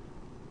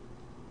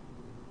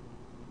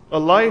 a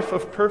life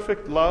of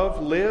perfect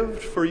love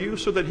lived for you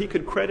so that he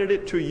could credit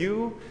it to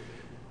you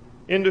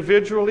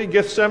individually,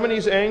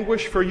 Gethsemane's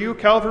anguish for you,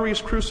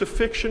 Calvary's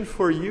crucifixion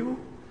for you.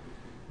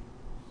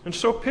 And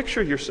so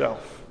picture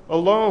yourself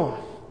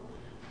alone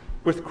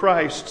with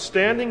Christ,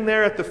 standing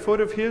there at the foot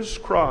of his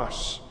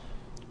cross,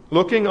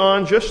 looking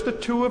on, just the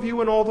two of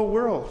you in all the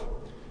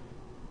world.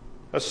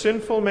 A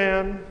sinful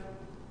man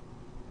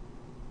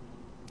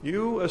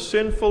You, a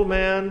sinful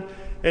man,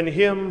 and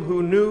him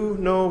who knew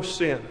no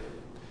sin,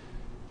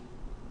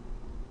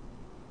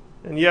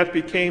 and yet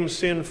became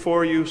sin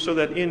for you so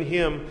that in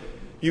him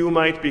you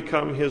might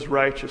become his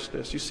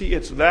righteousness. You see,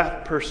 it's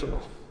that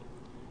personal.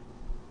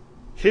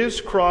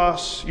 His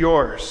cross,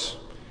 yours.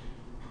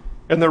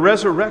 And the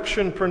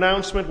resurrection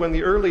pronouncement when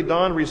the early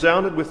dawn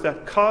resounded with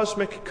that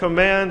cosmic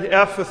command,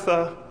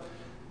 Ephphatha,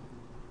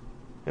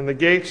 and the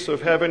gates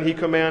of heaven he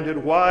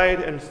commanded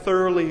wide and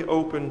thoroughly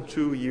open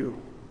to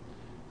you.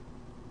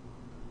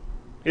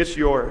 It's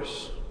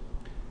yours.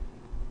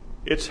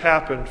 It's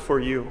happened for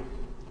you.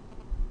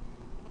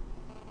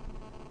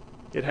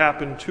 It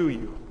happened to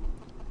you.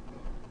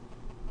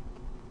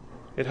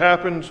 It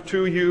happened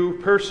to you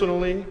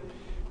personally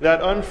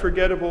that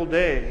unforgettable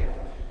day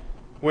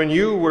when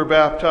you were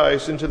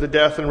baptized into the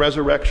death and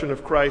resurrection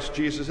of Christ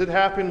Jesus. It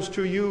happens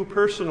to you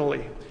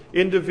personally,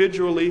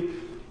 individually.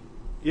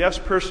 Yes,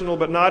 personal,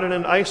 but not in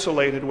an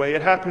isolated way.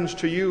 It happens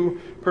to you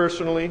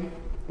personally,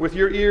 with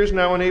your ears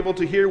now enabled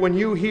to hear when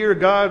you hear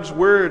God's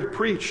word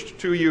preached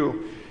to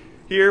you,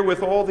 here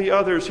with all the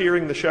others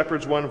hearing the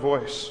shepherd's one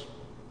voice.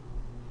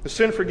 The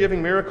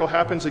sin-forgiving miracle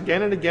happens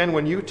again and again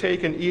when you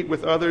take and eat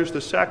with others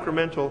the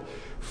sacramental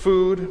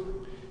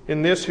food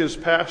in this his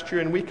pasture,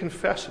 and we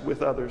confess it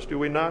with others, do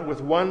we not?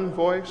 With one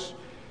voice,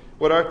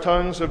 what our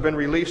tongues have been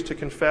released to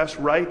confess,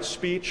 right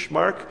speech.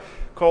 Mark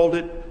called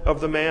it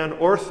of the man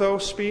ortho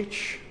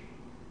speech,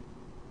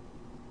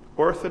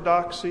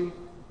 orthodoxy.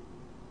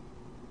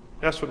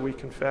 That's what we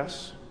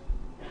confess.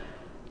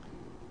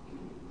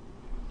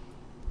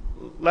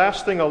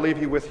 Last thing I'll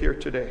leave you with here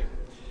today.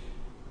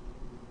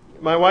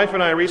 My wife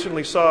and I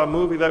recently saw a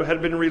movie that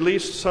had been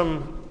released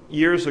some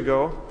years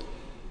ago,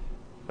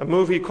 a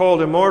movie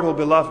called Immortal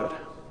Beloved.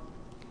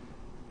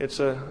 It's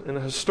an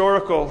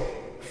historical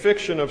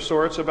fiction of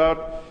sorts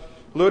about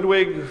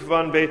Ludwig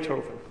van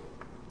Beethoven.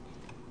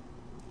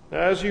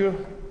 As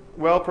you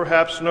well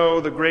perhaps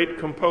know, the great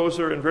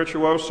composer and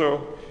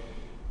virtuoso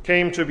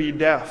came to be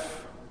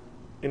deaf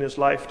in his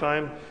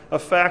lifetime, a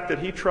fact that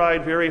he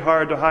tried very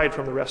hard to hide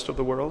from the rest of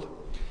the world.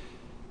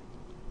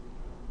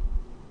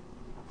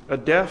 A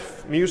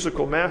deaf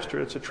musical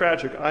master. It's a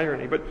tragic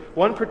irony. But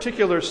one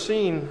particular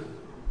scene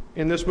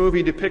in this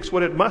movie depicts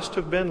what it must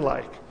have been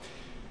like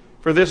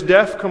for this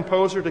deaf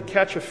composer to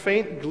catch a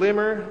faint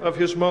glimmer of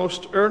his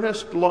most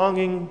earnest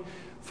longing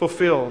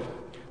fulfilled,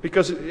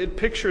 because it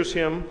pictures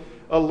him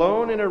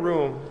alone in a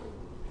room,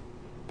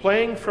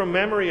 playing from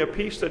memory a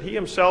piece that he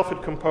himself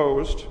had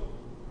composed,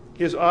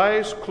 his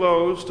eyes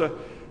closed,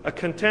 a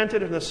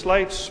contented and a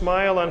slight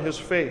smile on his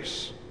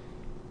face,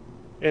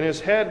 and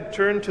his head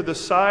turned to the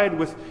side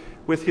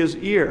with his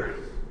ear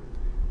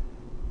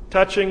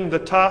touching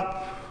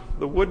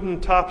the wooden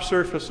top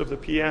surface of the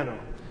piano.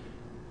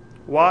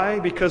 Why?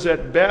 Because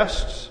at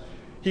best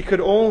he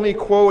could only,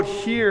 quote,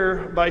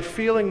 hear by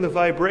feeling the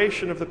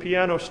vibration of the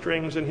piano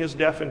strings in his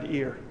deafened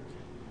ear.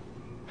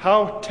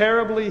 How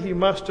terribly he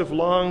must have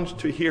longed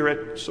to hear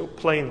it so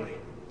plainly.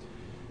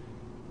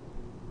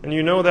 And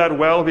you know that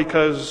well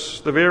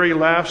because the very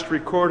last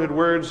recorded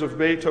words of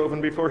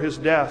Beethoven before his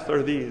death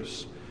are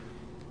these.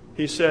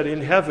 He said,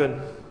 "In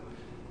heaven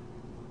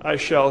I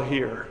shall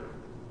hear."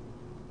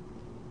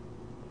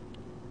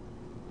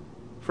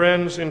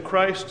 Friends, in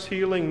Christ's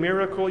healing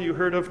miracle you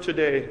heard of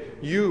today,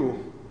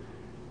 you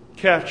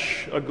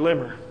catch a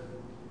glimmer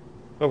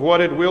of what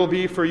it will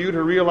be for you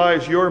to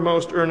realize your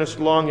most earnest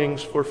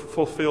longings for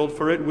fulfilled,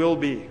 for it will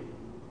be.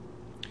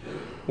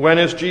 When,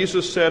 as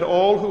Jesus said,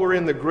 all who are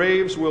in the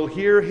graves will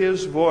hear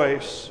his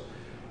voice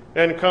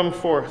and come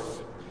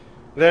forth.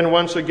 Then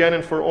once again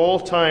and for all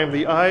time,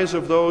 the eyes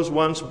of those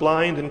once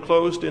blind and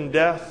closed in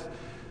death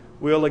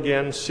will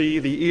again see.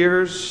 The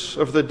ears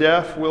of the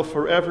deaf will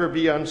forever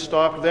be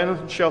unstopped.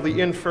 Then shall the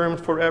infirm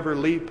forever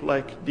leap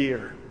like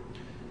deer.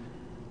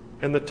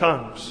 And the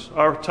tongues,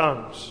 our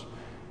tongues,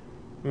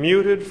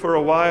 muted for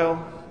a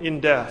while in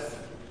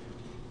death,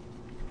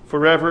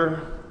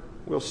 forever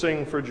will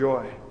sing for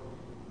joy.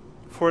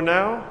 For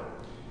now,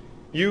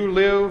 you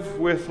live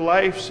with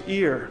life's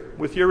ear,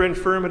 with your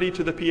infirmity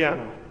to the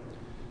piano.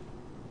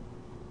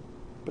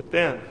 But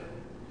then,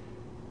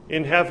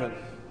 in heaven,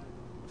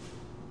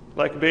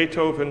 like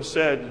Beethoven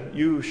said,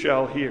 you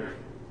shall hear,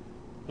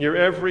 your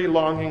every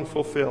longing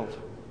fulfilled.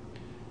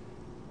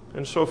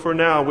 And so for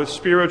now, with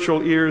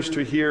spiritual ears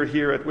to hear,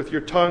 hear it. With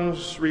your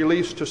tongues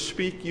released to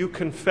speak, you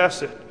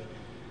confess it.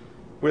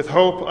 With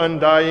hope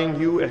undying,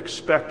 you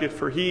expect it,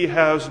 for he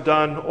has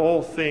done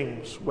all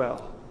things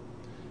well.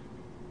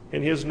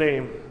 In his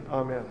name,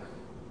 amen.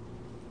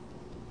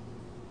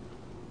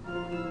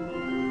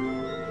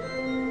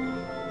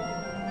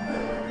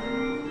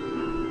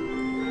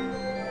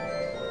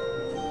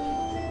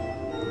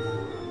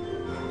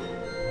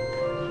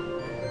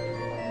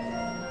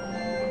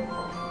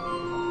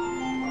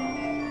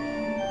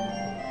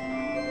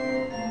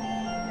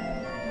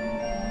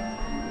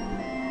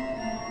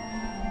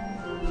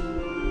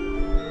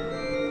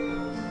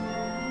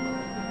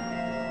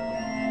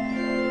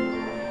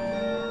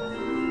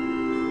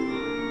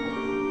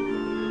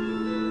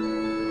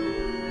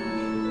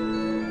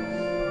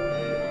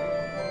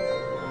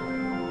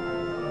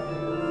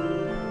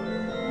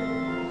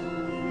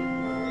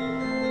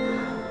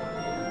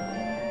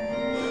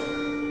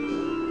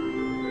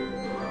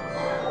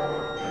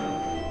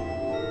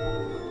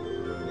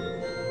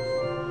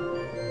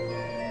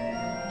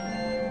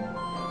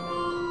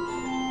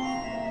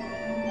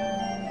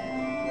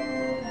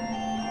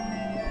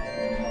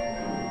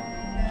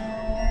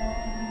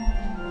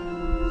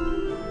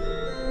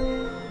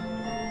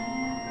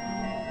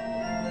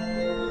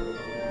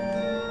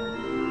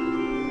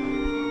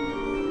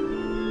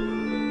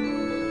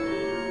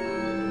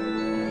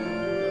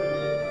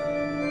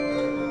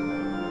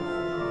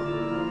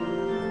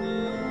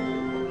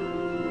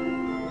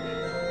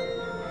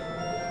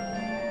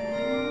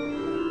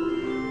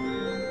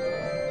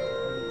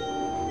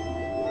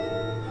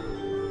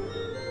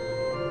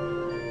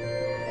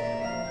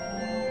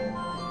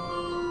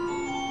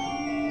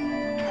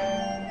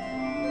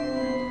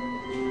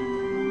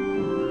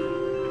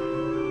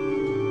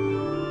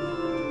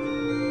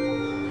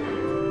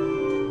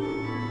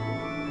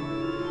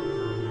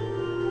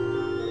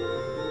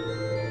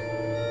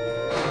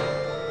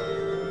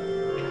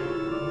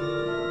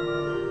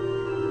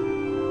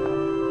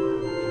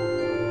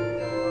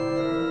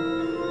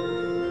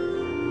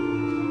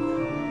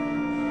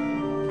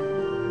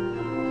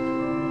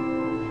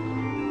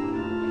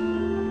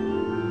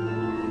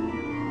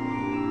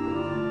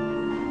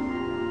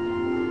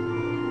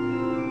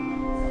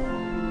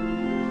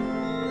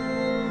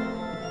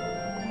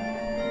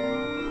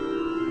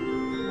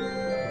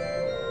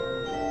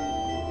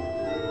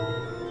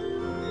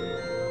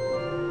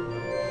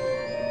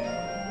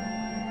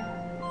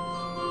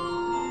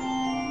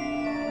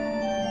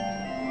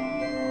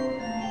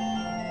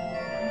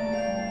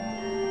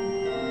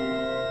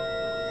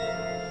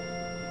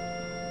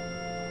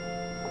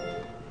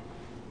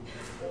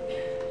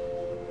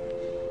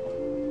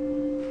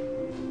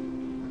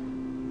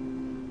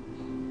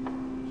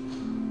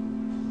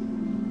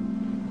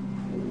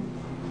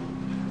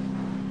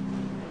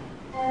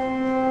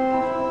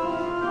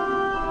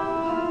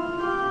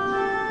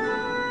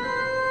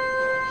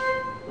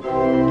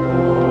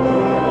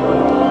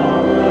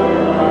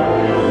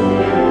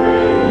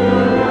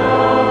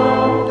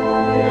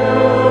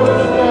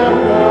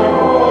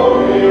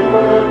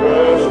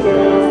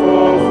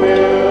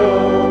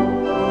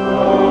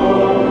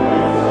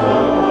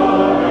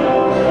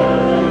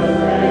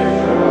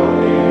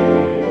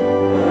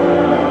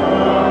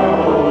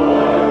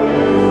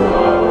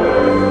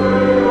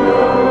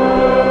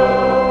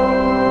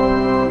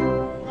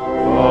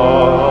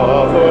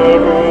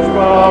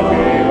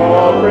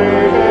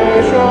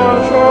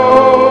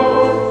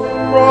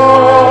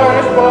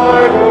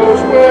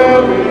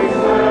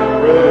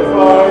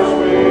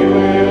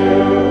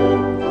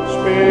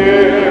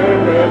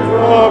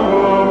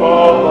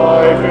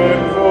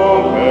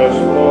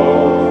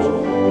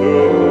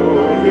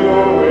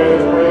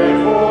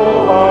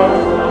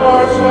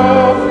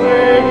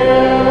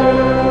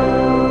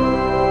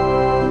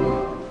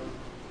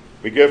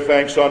 give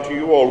thanks unto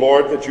you, O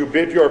Lord, that you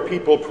bid your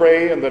people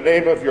pray in the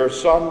name of your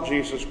Son,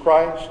 Jesus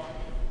Christ,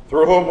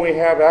 through whom we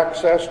have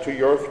access to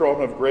your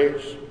throne of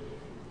grace.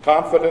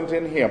 Confident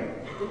in him,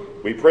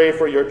 we pray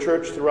for your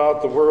church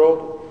throughout the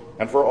world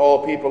and for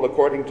all people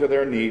according to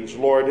their needs.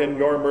 Lord, in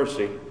your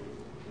mercy,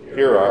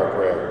 hear our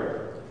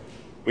prayer.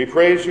 We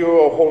praise you,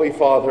 O Holy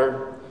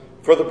Father,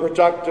 for the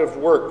productive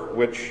work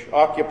which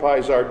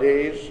occupies our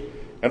days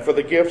and for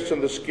the gifts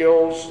and the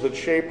skills that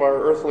shape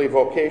our earthly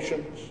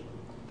vocations.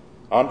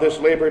 On this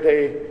Labor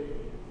Day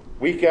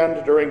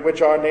weekend, during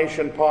which our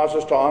nation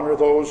pauses to honor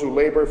those who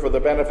labor for the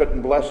benefit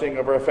and blessing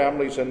of our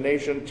families and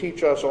nation,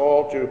 teach us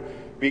all to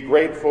be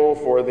grateful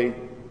for the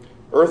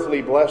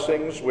earthly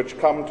blessings which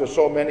come to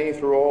so many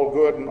through all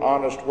good and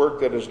honest work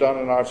that is done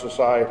in our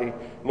society.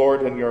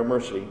 Lord, in your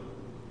mercy,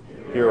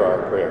 hear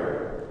our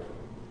prayer.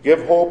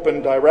 Give hope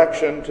and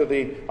direction to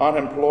the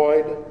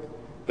unemployed,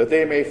 that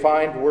they may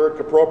find work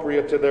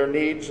appropriate to their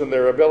needs and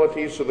their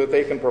abilities so that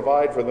they can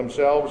provide for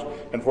themselves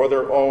and for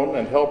their own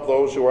and help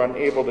those who are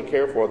unable to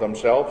care for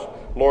themselves.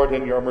 Lord,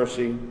 in your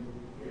mercy,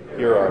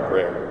 hear our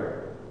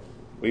prayer.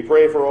 We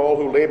pray for all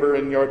who labor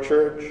in your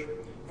church,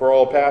 for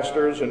all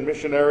pastors and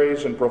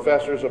missionaries and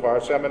professors of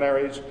our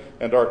seminaries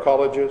and our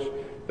colleges,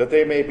 that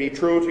they may be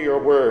true to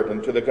your word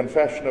and to the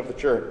confession of the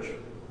church,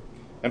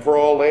 and for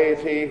all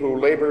laity who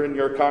labor in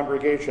your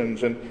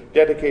congregations and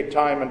dedicate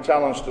time and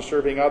talents to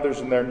serving others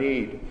in their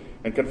need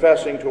and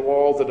confessing to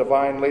all the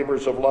divine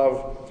labors of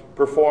love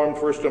performed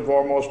first and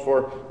foremost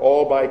for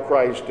all by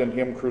Christ and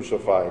him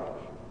crucified.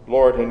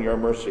 Lord, in your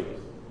mercy,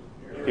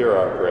 hear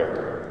our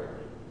prayer.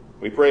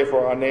 We pray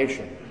for our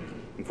nation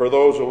and for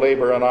those who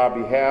labor on our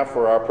behalf,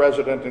 for our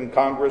president and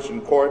Congress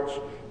and courts,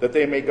 that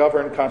they may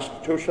govern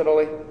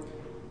constitutionally,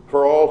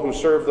 for all who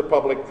serve the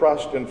public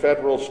trust in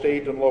federal,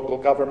 state, and local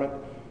government,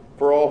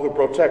 for all who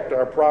protect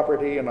our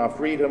property and our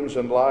freedoms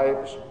and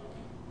lives,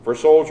 for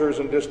soldiers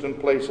in distant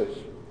places,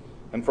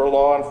 and for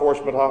law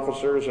enforcement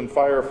officers and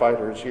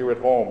firefighters here at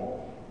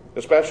home,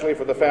 especially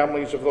for the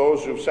families of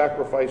those who've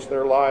sacrificed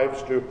their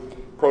lives to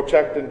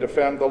protect and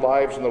defend the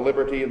lives and the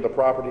liberty and the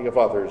property of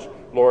others.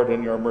 Lord,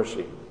 in your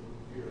mercy,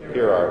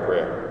 hear our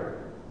prayer.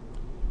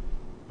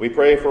 We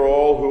pray for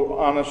all who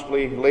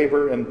honestly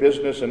labor in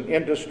business and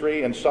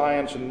industry, in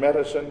science and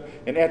medicine,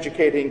 in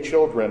educating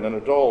children and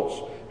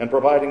adults, and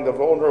providing the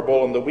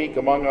vulnerable and the weak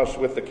among us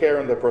with the care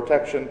and the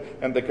protection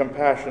and the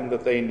compassion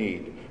that they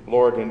need.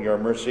 Lord, in your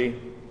mercy,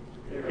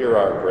 hear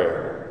our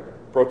prayer.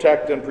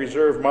 Protect and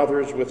preserve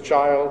mothers with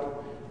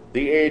child,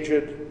 the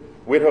aged,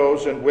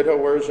 widows and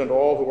widowers, and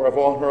all who are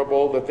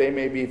vulnerable, that they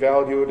may be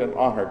valued and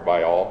honored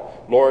by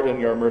all. Lord, in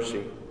your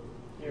mercy,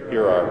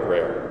 hear our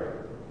prayer.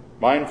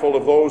 Mindful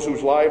of those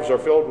whose lives are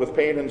filled with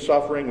pain and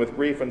suffering, with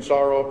grief and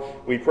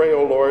sorrow, we pray,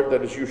 O Lord,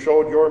 that as you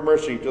showed your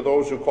mercy to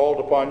those who called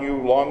upon you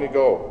long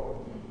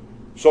ago,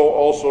 so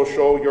also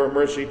show your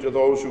mercy to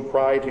those who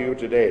cry to you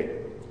today.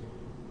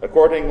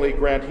 Accordingly,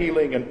 grant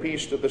healing and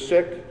peace to the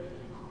sick,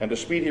 and a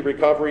speedy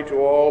recovery to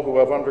all who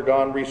have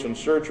undergone recent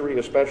surgery,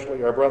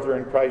 especially our brother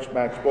in Christ,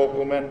 Max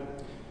Bokelman.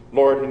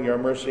 Lord, in your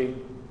mercy,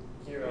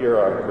 hear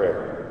our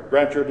prayer.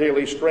 Grant your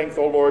daily strength,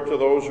 O Lord, to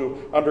those who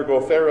undergo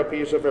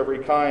therapies of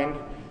every kind,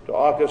 to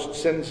August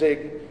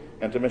Sinzig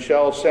and to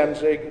Michelle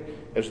Senzig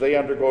as they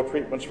undergo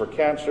treatments for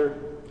cancer.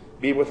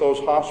 Be with those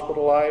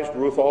hospitalized,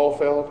 Ruth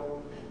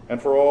Allfeld,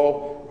 and for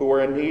all who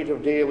are in need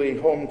of daily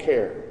home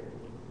care.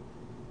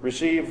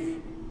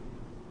 Receive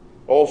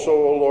also,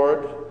 O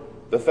Lord,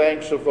 the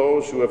thanks of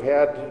those who have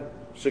had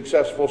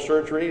successful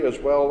surgery, as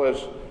well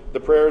as the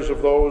prayers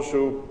of those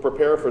who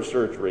prepare for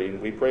surgery.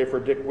 And we pray for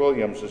Dick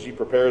Williams as he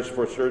prepares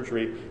for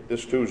surgery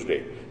this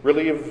Tuesday.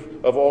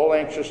 Relieve of all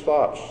anxious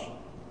thoughts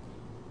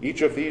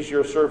each of these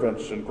your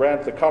servants, and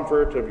grant the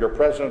comfort of your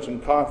presence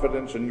and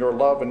confidence in your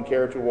love and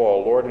care to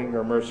all. Lord, in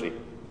your mercy,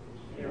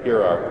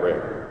 hear our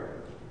prayer.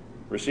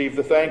 Receive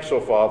the thanks, O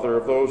Father,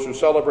 of those who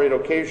celebrate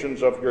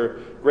occasions of your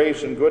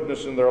grace and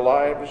goodness in their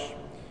lives.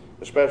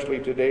 Especially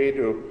today,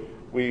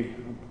 we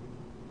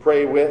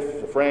pray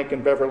with Frank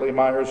and Beverly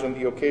Myers on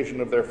the occasion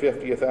of their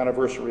 50th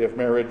anniversary of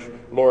marriage.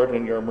 Lord,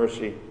 in your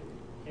mercy,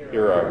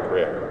 hear our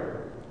prayer.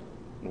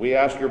 We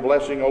ask your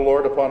blessing, O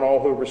Lord, upon all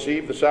who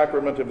receive the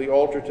sacrament of the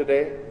altar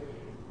today,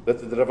 that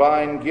the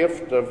divine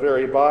gift of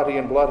very body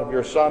and blood of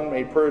your Son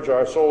may purge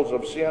our souls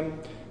of sin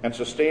and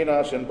sustain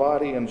us in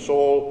body and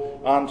soul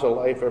unto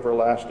life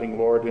everlasting.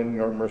 Lord, in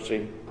your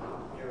mercy,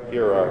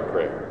 hear our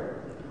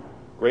prayer.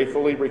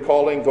 Gratefully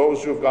recalling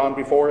those who have gone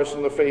before us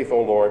in the faith,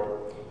 O Lord,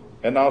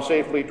 and now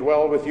safely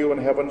dwell with you in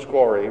heaven's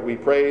glory, we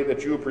pray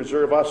that you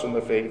preserve us in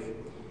the faith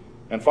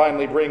and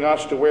finally bring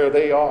us to where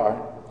they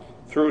are,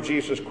 through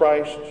Jesus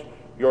Christ,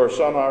 your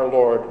Son, our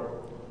Lord,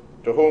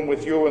 to whom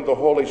with you and the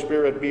Holy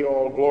Spirit be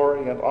all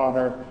glory and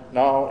honor,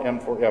 now and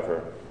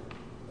forever.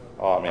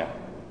 Amen.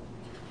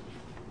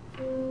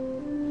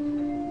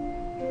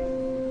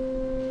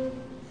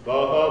 The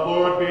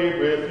Lord be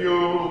with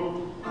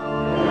you.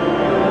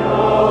 And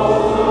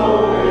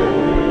also with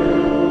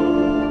you.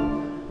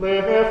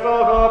 Lift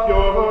up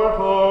your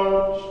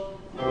hearts.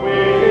 We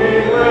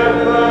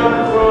lift them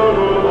to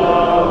the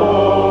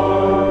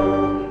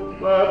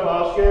Lord. Let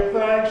us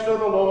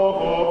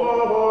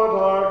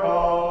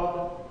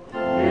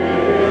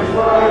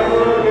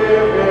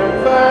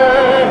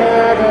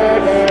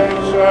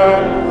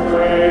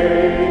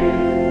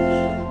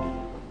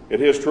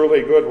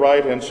surely good,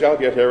 right, and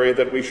salutary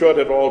that we should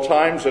at all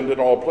times and in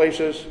all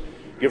places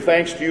give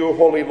thanks to you,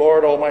 Holy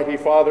Lord, Almighty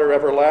Father,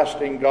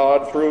 everlasting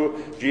God,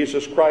 through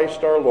Jesus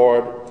Christ our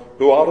Lord,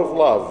 who out of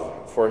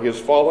love for his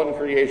fallen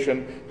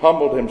creation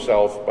humbled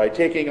himself by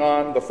taking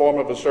on the form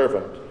of a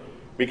servant,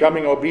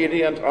 becoming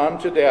obedient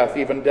unto death,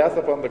 even death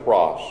upon the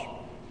cross.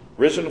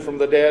 Risen from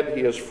the dead,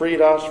 he has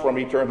freed us from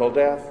eternal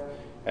death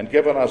and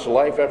given us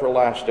life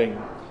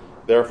everlasting.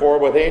 Therefore,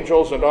 with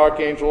angels and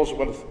archangels,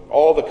 with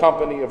all the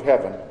company of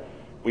heaven,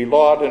 we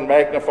laud and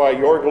magnify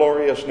your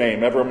glorious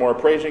name, evermore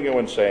praising you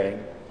and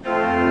saying,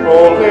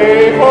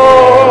 Holy,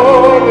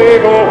 holy,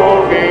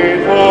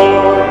 holy,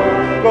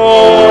 Lord,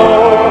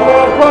 God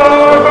of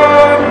power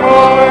and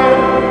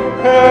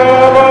might,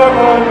 heaven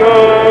and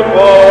earth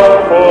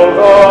are full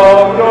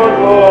of your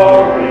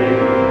glory.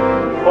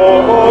 O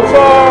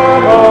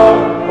Hosanna,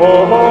 O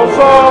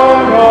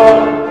Hosanna,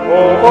 O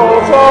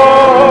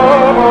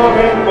Hosanna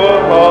in the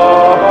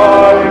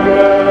highest.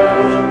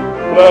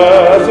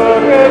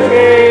 Blessed is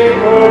he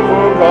who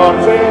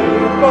comes in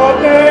the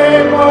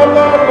name of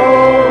the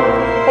Lord.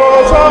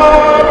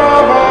 Hosanna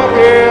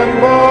in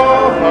the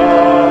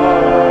highest.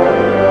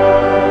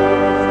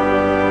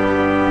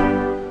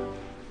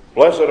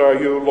 Blessed are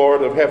you,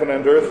 Lord of heaven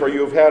and earth, for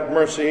you have had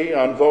mercy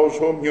on those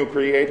whom you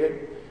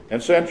created,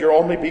 and sent your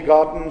only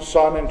begotten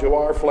Son into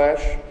our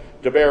flesh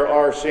to bear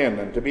our sin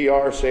and to be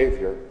our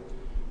Savior.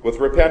 With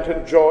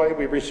repentant joy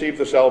we receive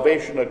the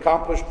salvation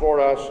accomplished for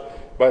us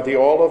by the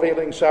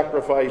all-availing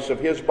sacrifice of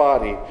his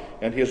body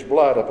and his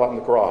blood upon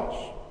the cross.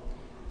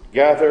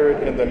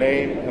 Gathered in the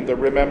name and the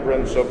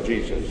remembrance of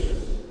Jesus,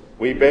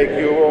 we beg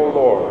you, O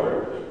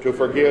Lord, to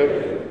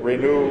forgive,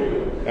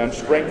 renew, and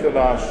strengthen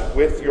us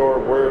with your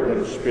word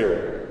and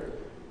spirit.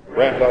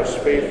 Grant us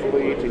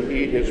faithfully to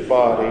eat his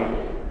body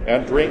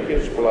and drink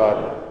his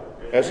blood,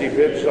 as he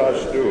bids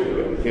us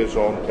do in his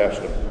own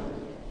testament.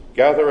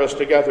 Gather us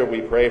together,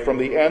 we pray, from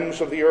the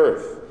ends of the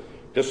earth,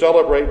 to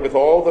celebrate with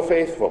all the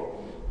faithful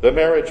the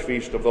marriage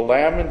feast of the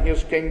Lamb in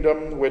his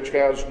kingdom, which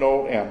has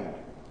no end.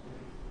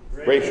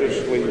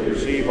 Graciously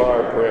receive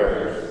our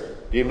prayers,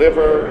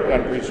 deliver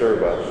and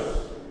preserve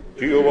us.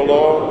 To you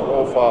alone,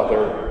 O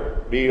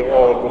Father, be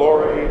all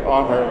glory,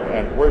 honor,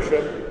 and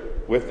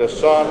worship, with the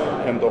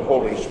Son and the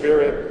Holy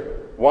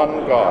Spirit,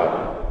 one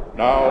God,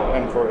 now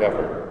and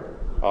forever.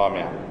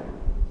 Amen.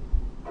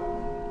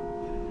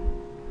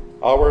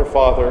 Our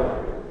Father,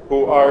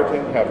 who art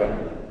in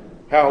heaven,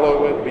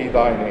 hallowed be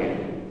thy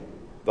name.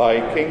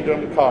 Thy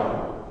kingdom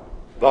come,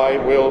 thy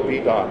will be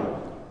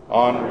done,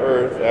 on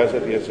earth as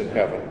it is in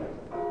heaven.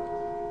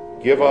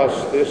 Give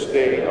us this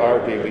day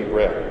our daily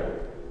bread,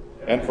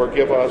 and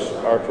forgive us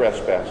our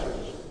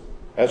trespasses,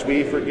 as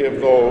we forgive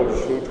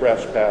those who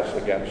trespass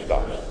against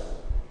us.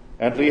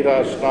 And lead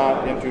us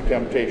not into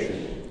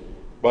temptation,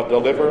 but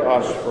deliver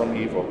us from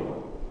evil.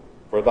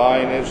 For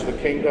thine is the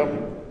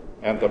kingdom,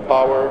 and the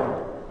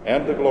power,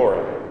 and the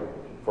glory,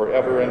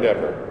 forever and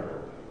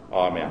ever.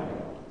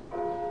 Amen.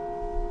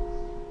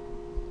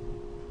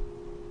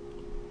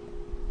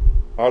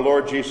 Our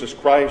Lord Jesus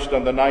Christ,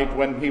 on the night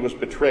when he was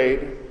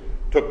betrayed,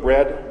 took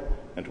bread,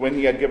 and when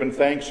he had given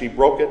thanks, he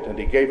broke it, and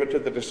he gave it to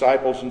the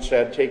disciples and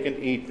said, Take and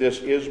eat, this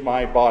is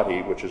my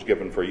body, which is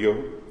given for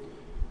you.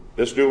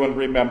 This do in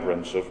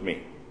remembrance of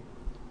me.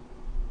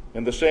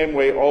 In the same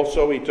way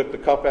also he took the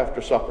cup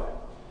after supper,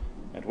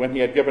 and when he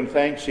had given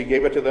thanks, he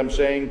gave it to them,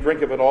 saying,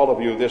 Drink of it, all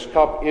of you. This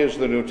cup is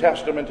the New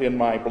Testament in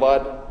my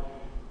blood,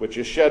 which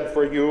is shed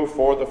for you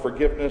for the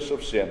forgiveness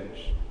of sins.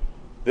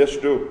 This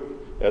do,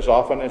 as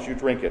often as you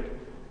drink it,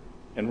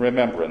 in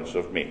remembrance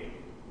of me.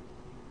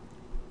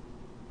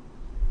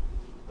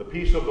 The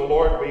peace of the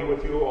Lord be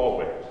with you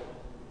always.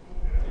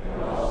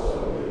 And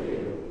also with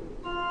you.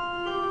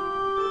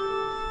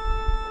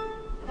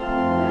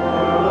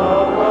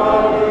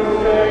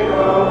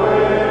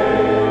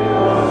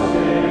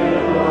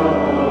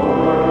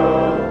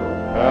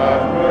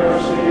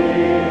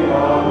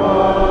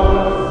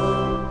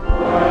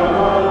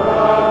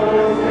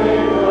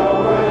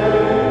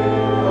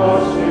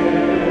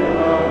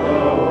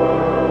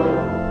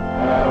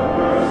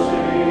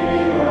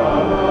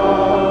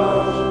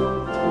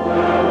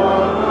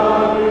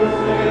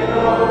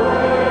 Thank you.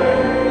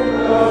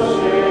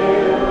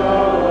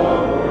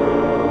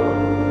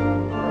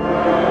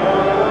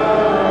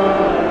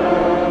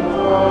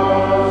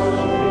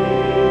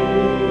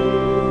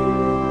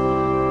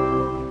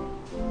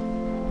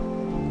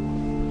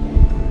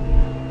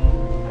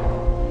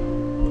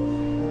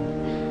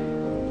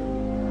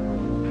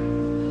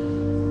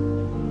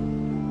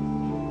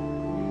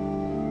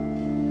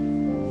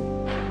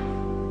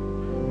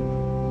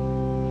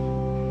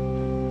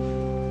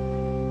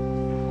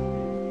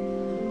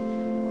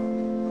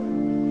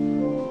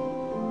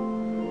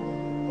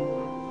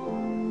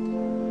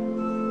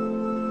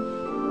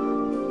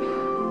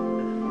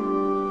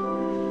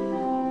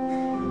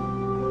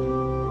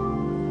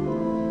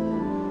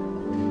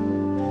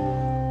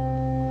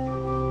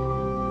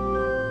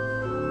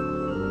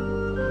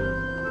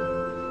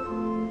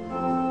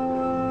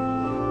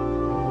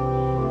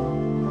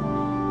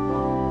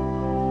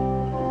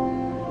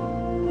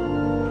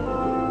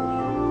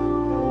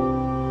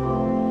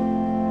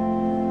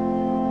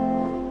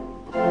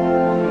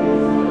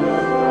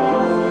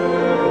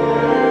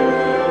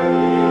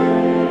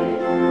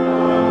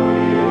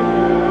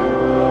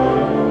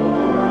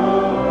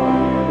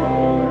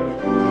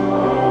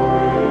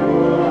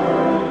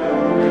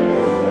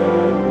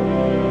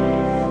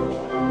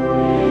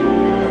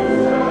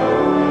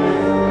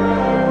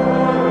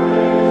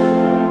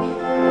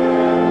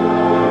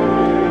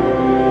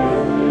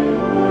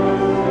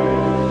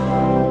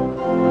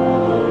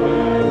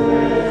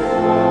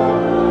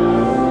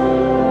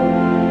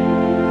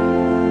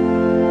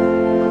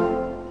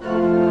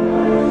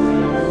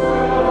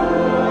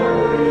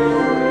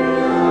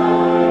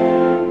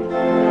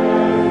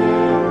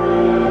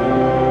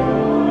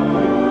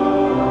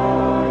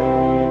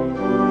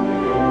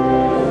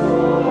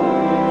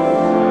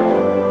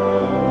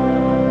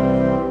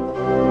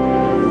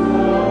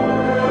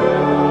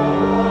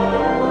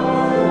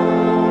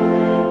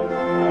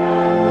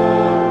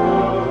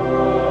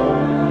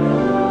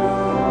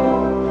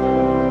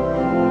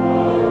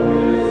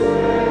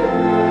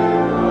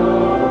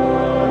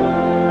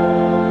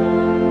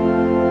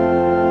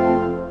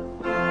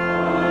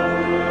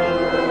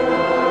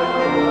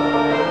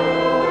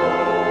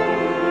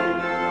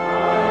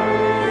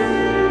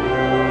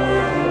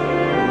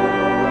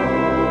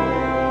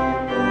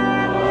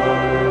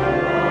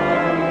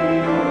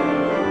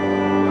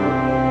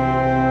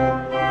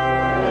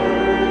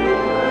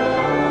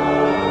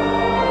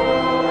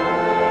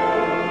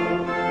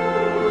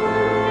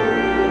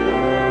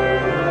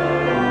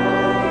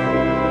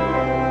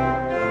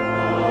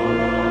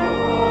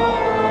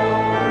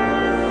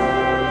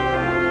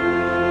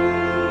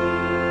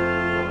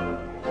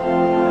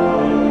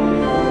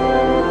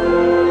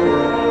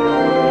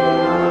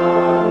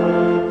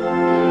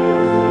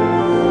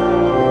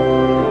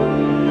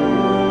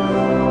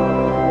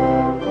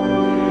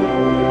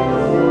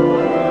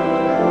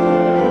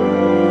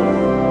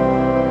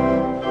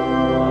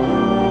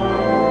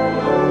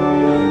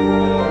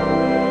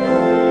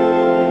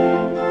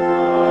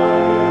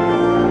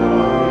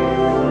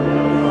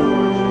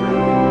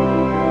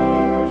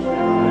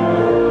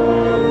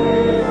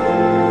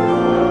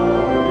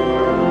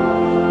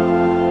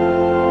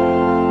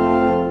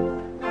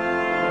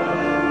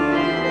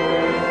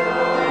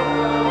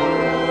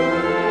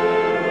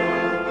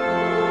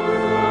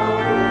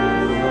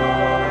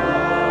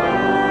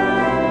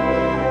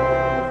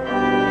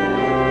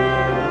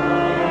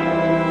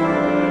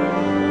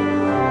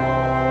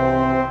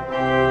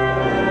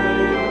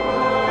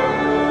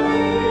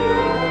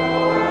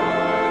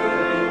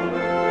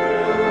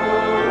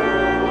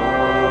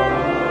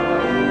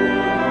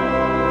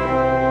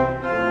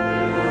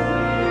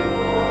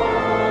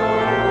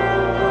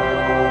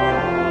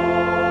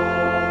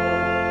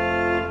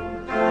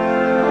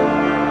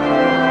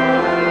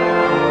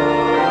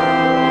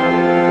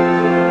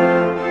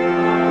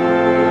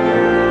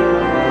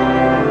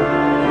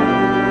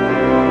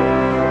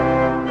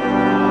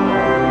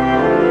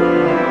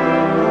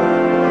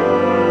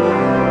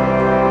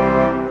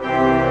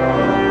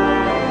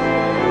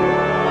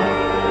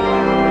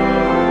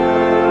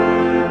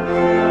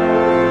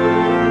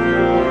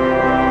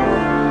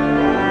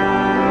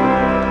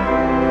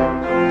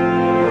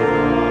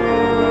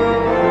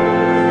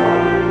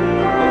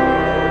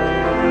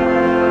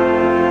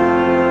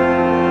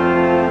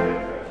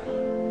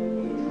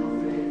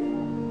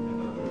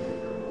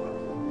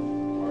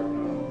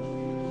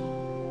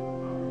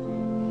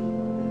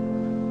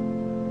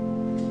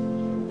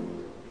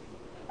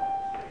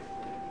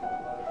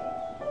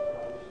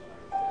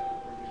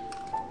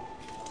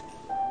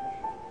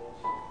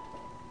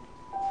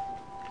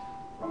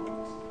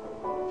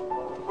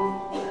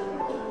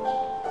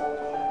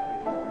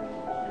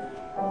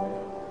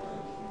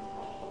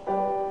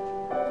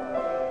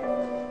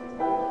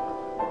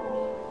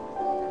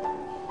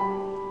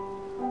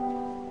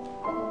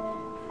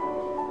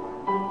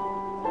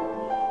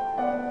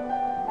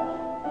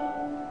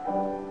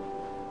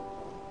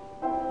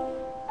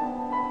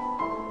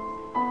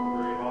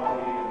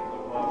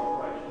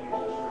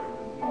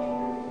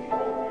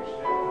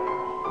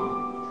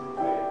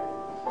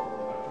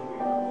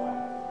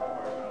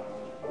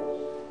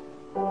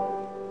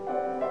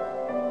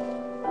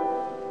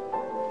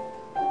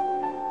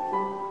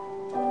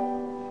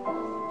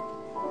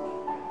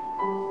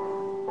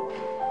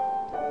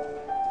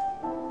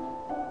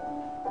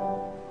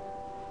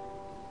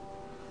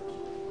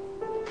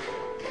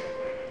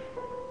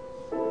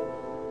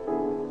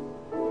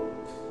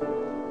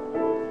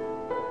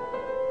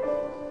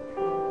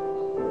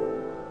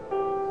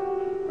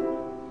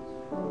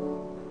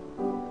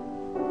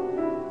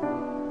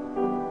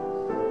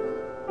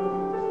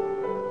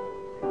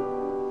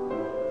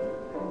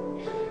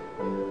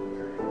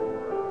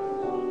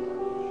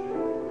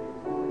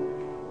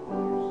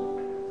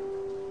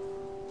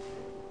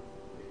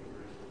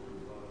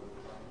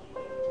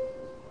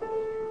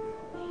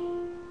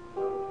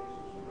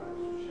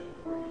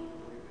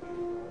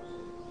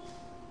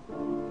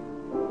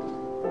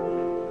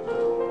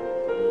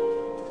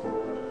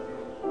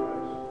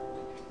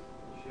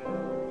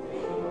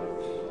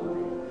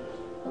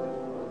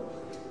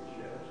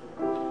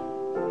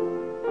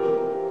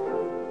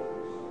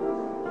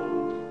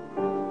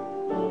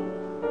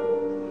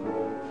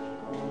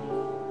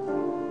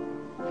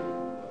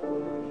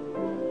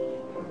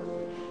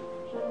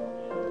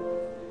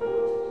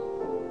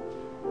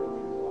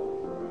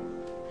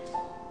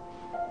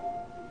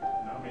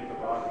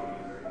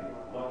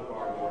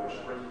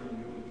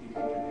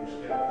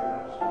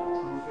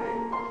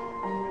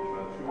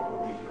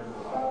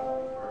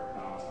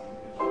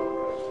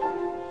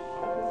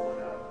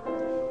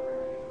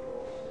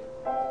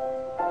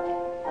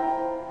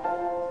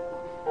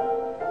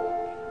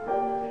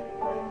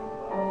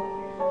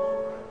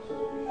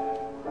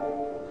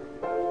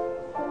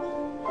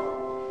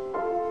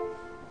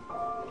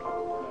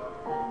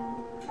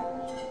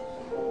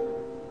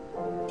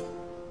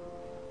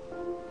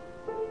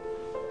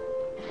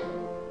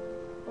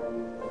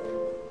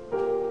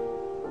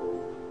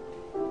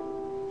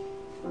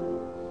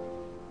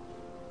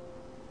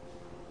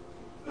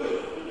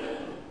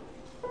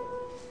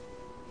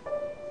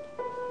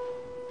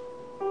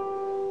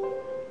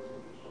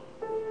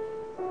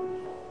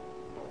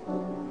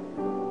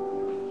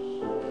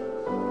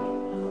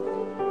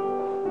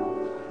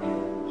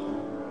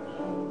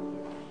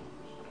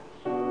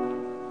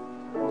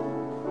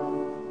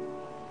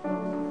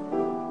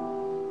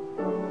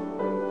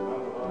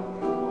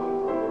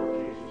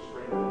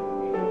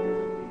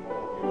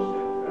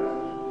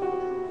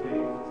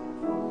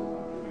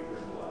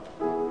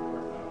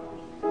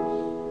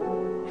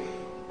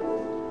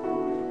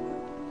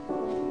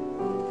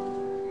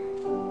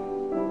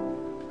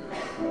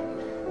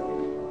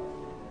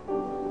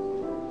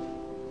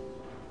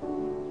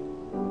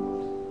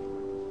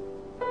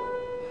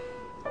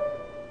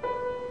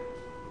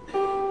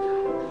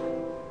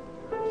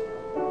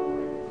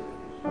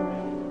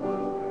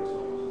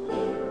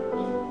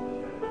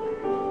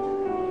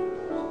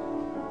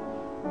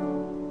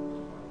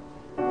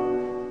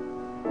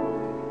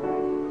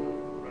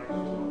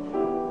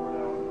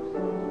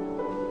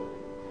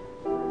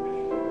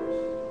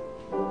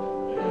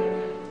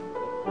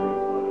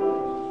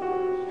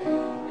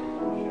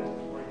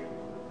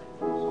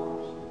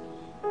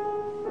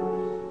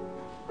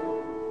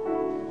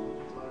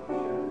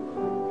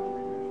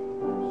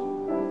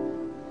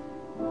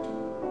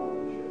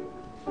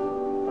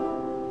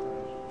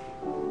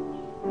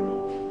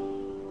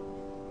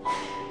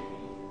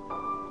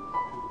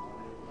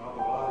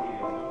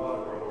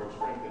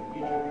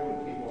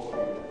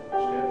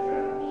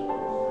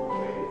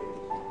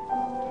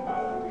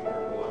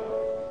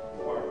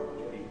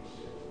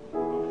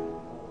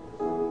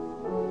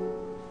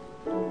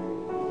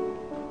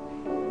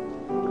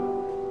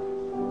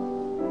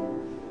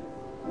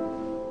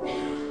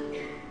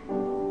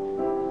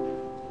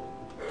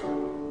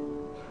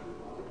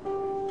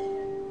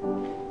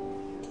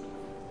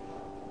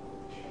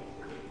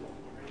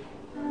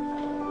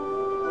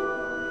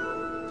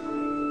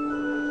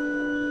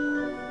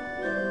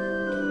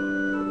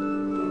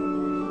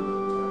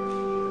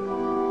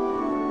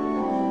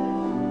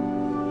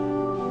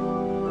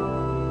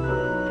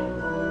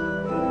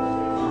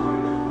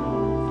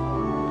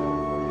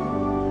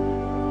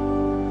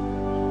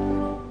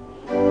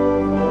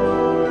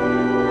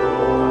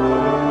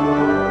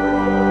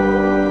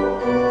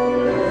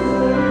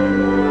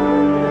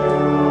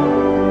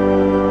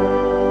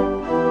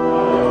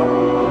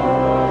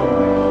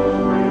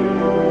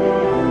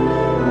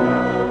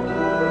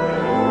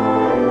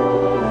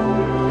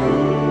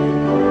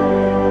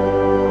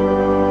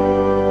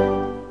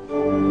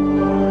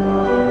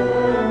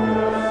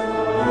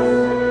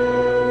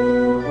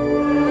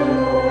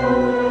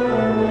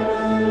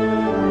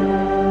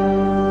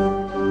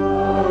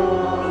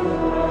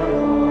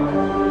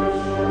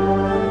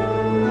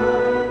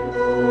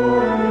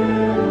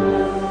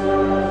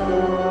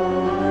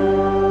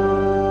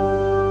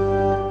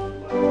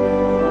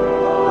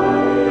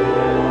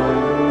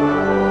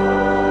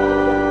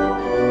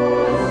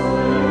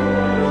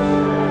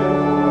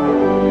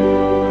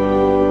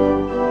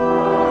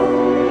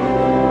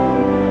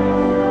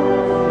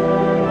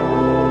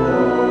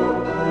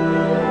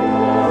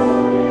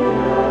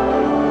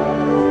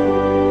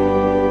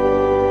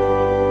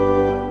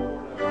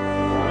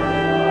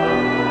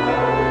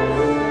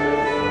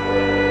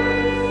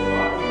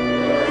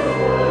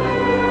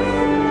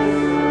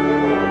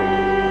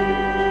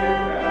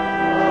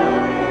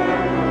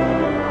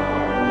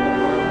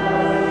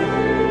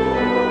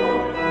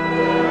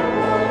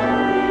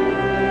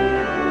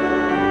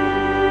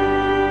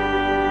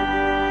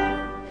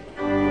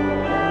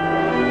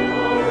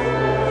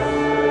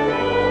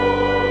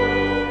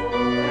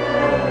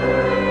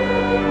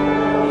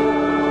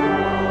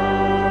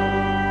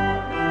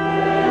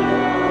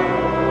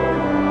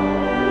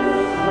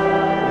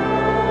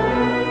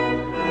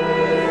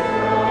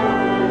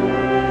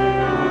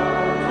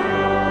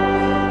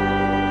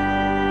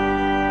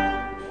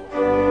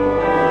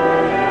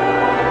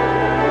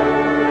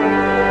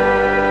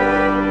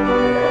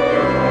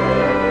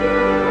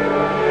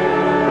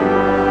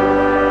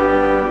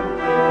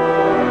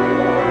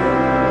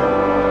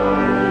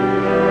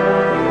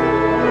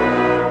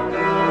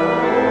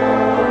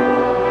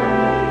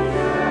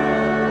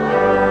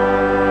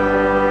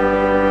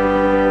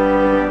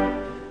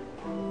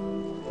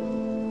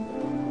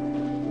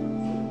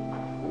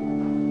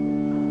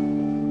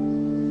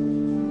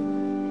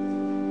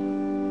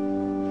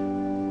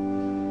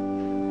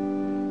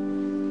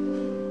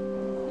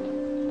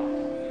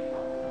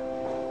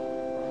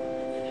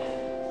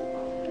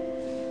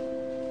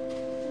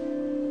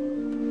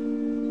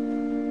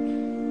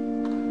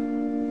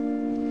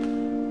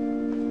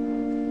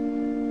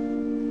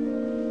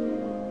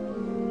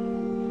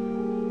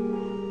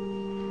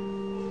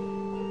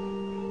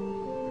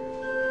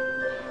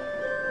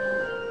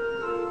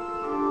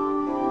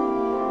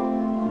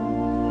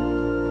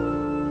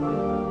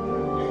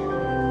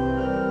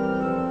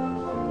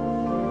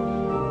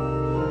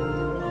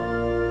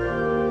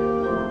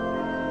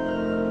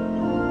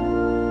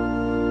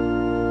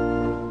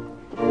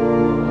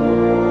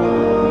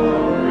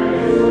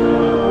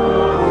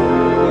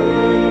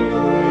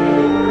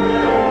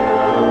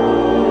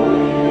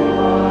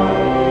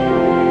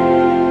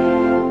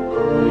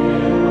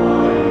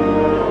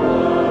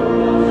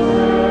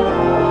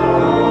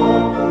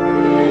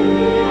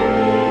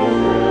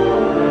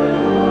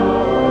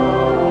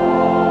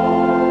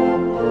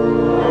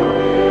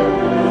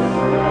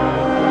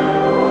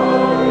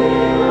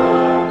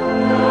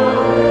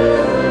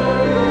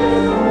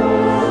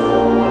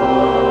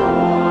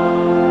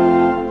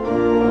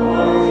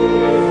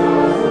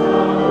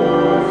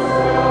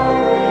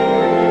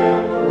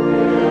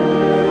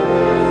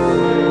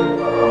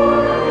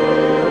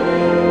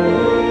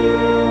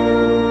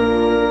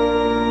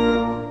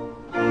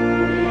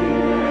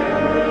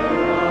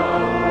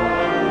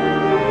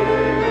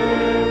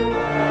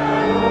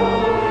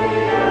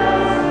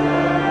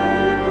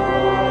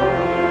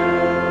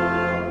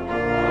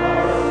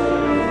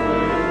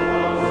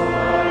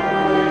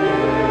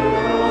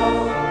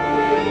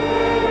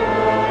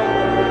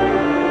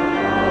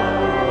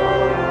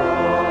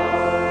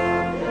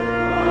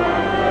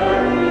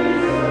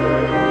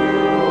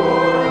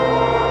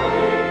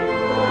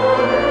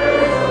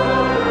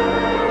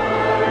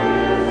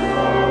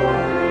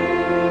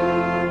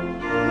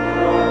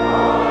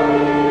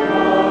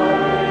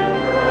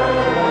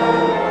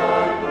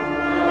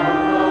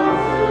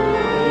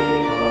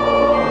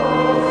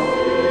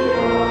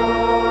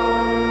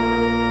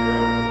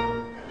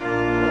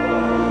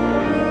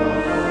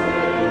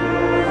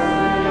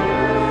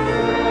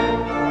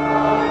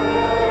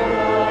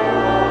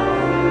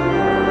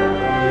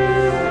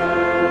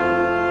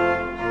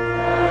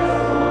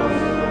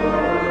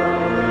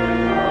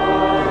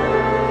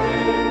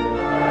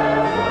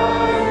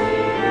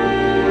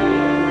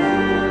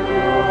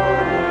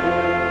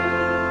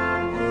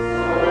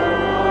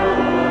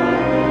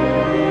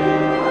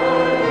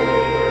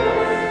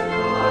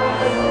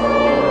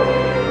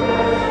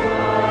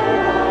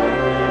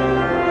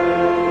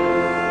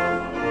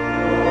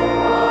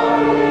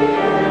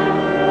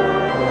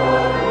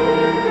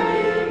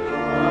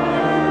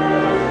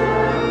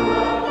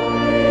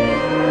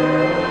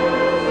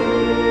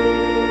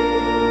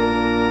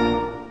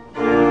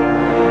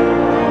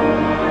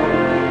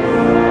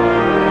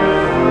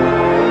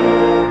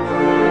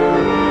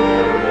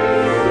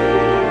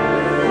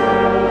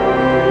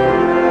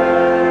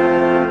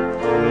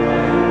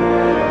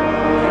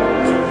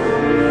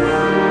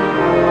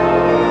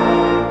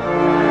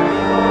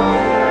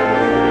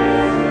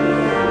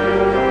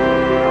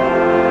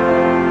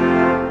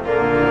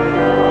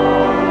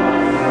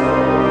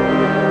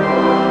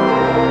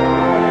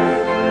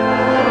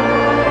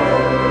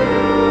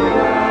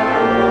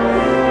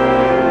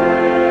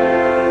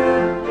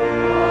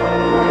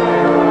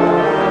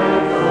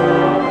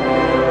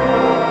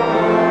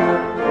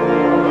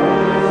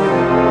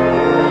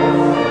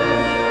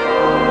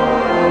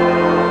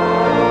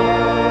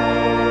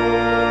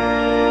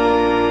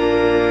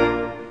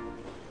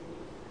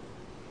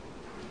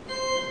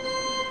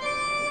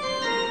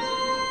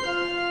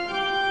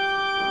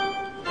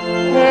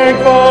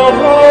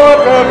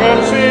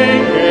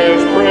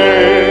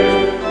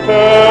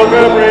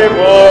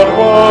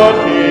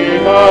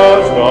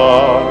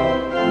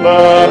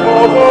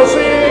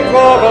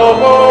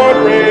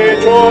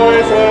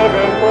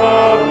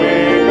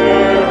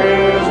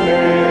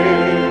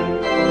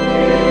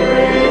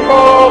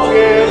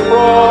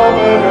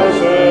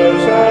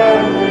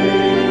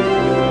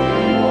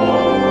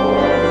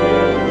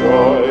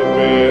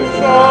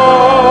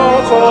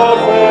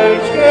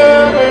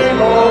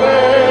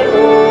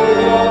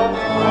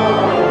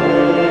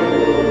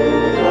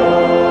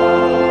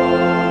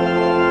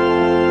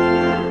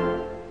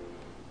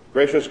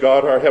 Gracious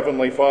God, our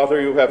heavenly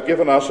Father, you have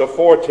given us a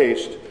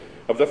foretaste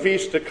of the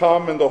feast to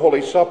come in the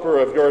Holy Supper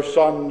of your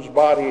Son's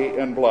body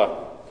and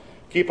blood.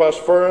 Keep us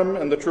firm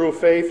in the true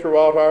faith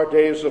throughout our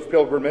days of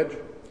pilgrimage,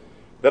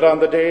 that on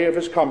the day of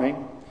his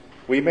coming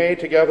we may,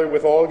 together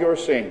with all your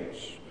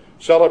saints,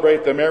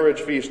 celebrate the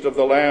marriage feast of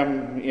the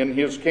Lamb in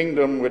his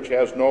kingdom which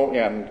has no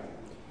end.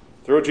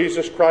 Through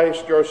Jesus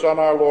Christ, your Son,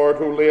 our Lord,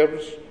 who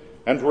lives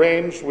and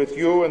reigns with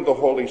you in the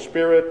Holy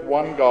Spirit,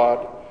 one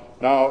God,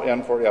 now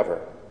and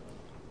forever.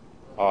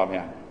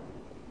 Amen.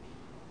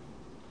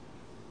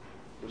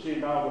 Receive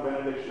now the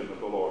benediction of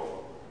the Lord.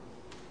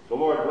 The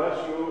Lord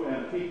bless you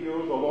and keep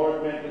you. The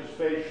Lord make his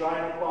face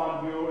shine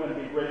upon you and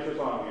be gracious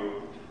unto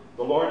you.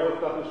 The Lord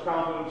lift up his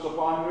countenance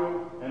upon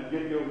you and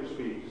give you his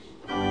peace.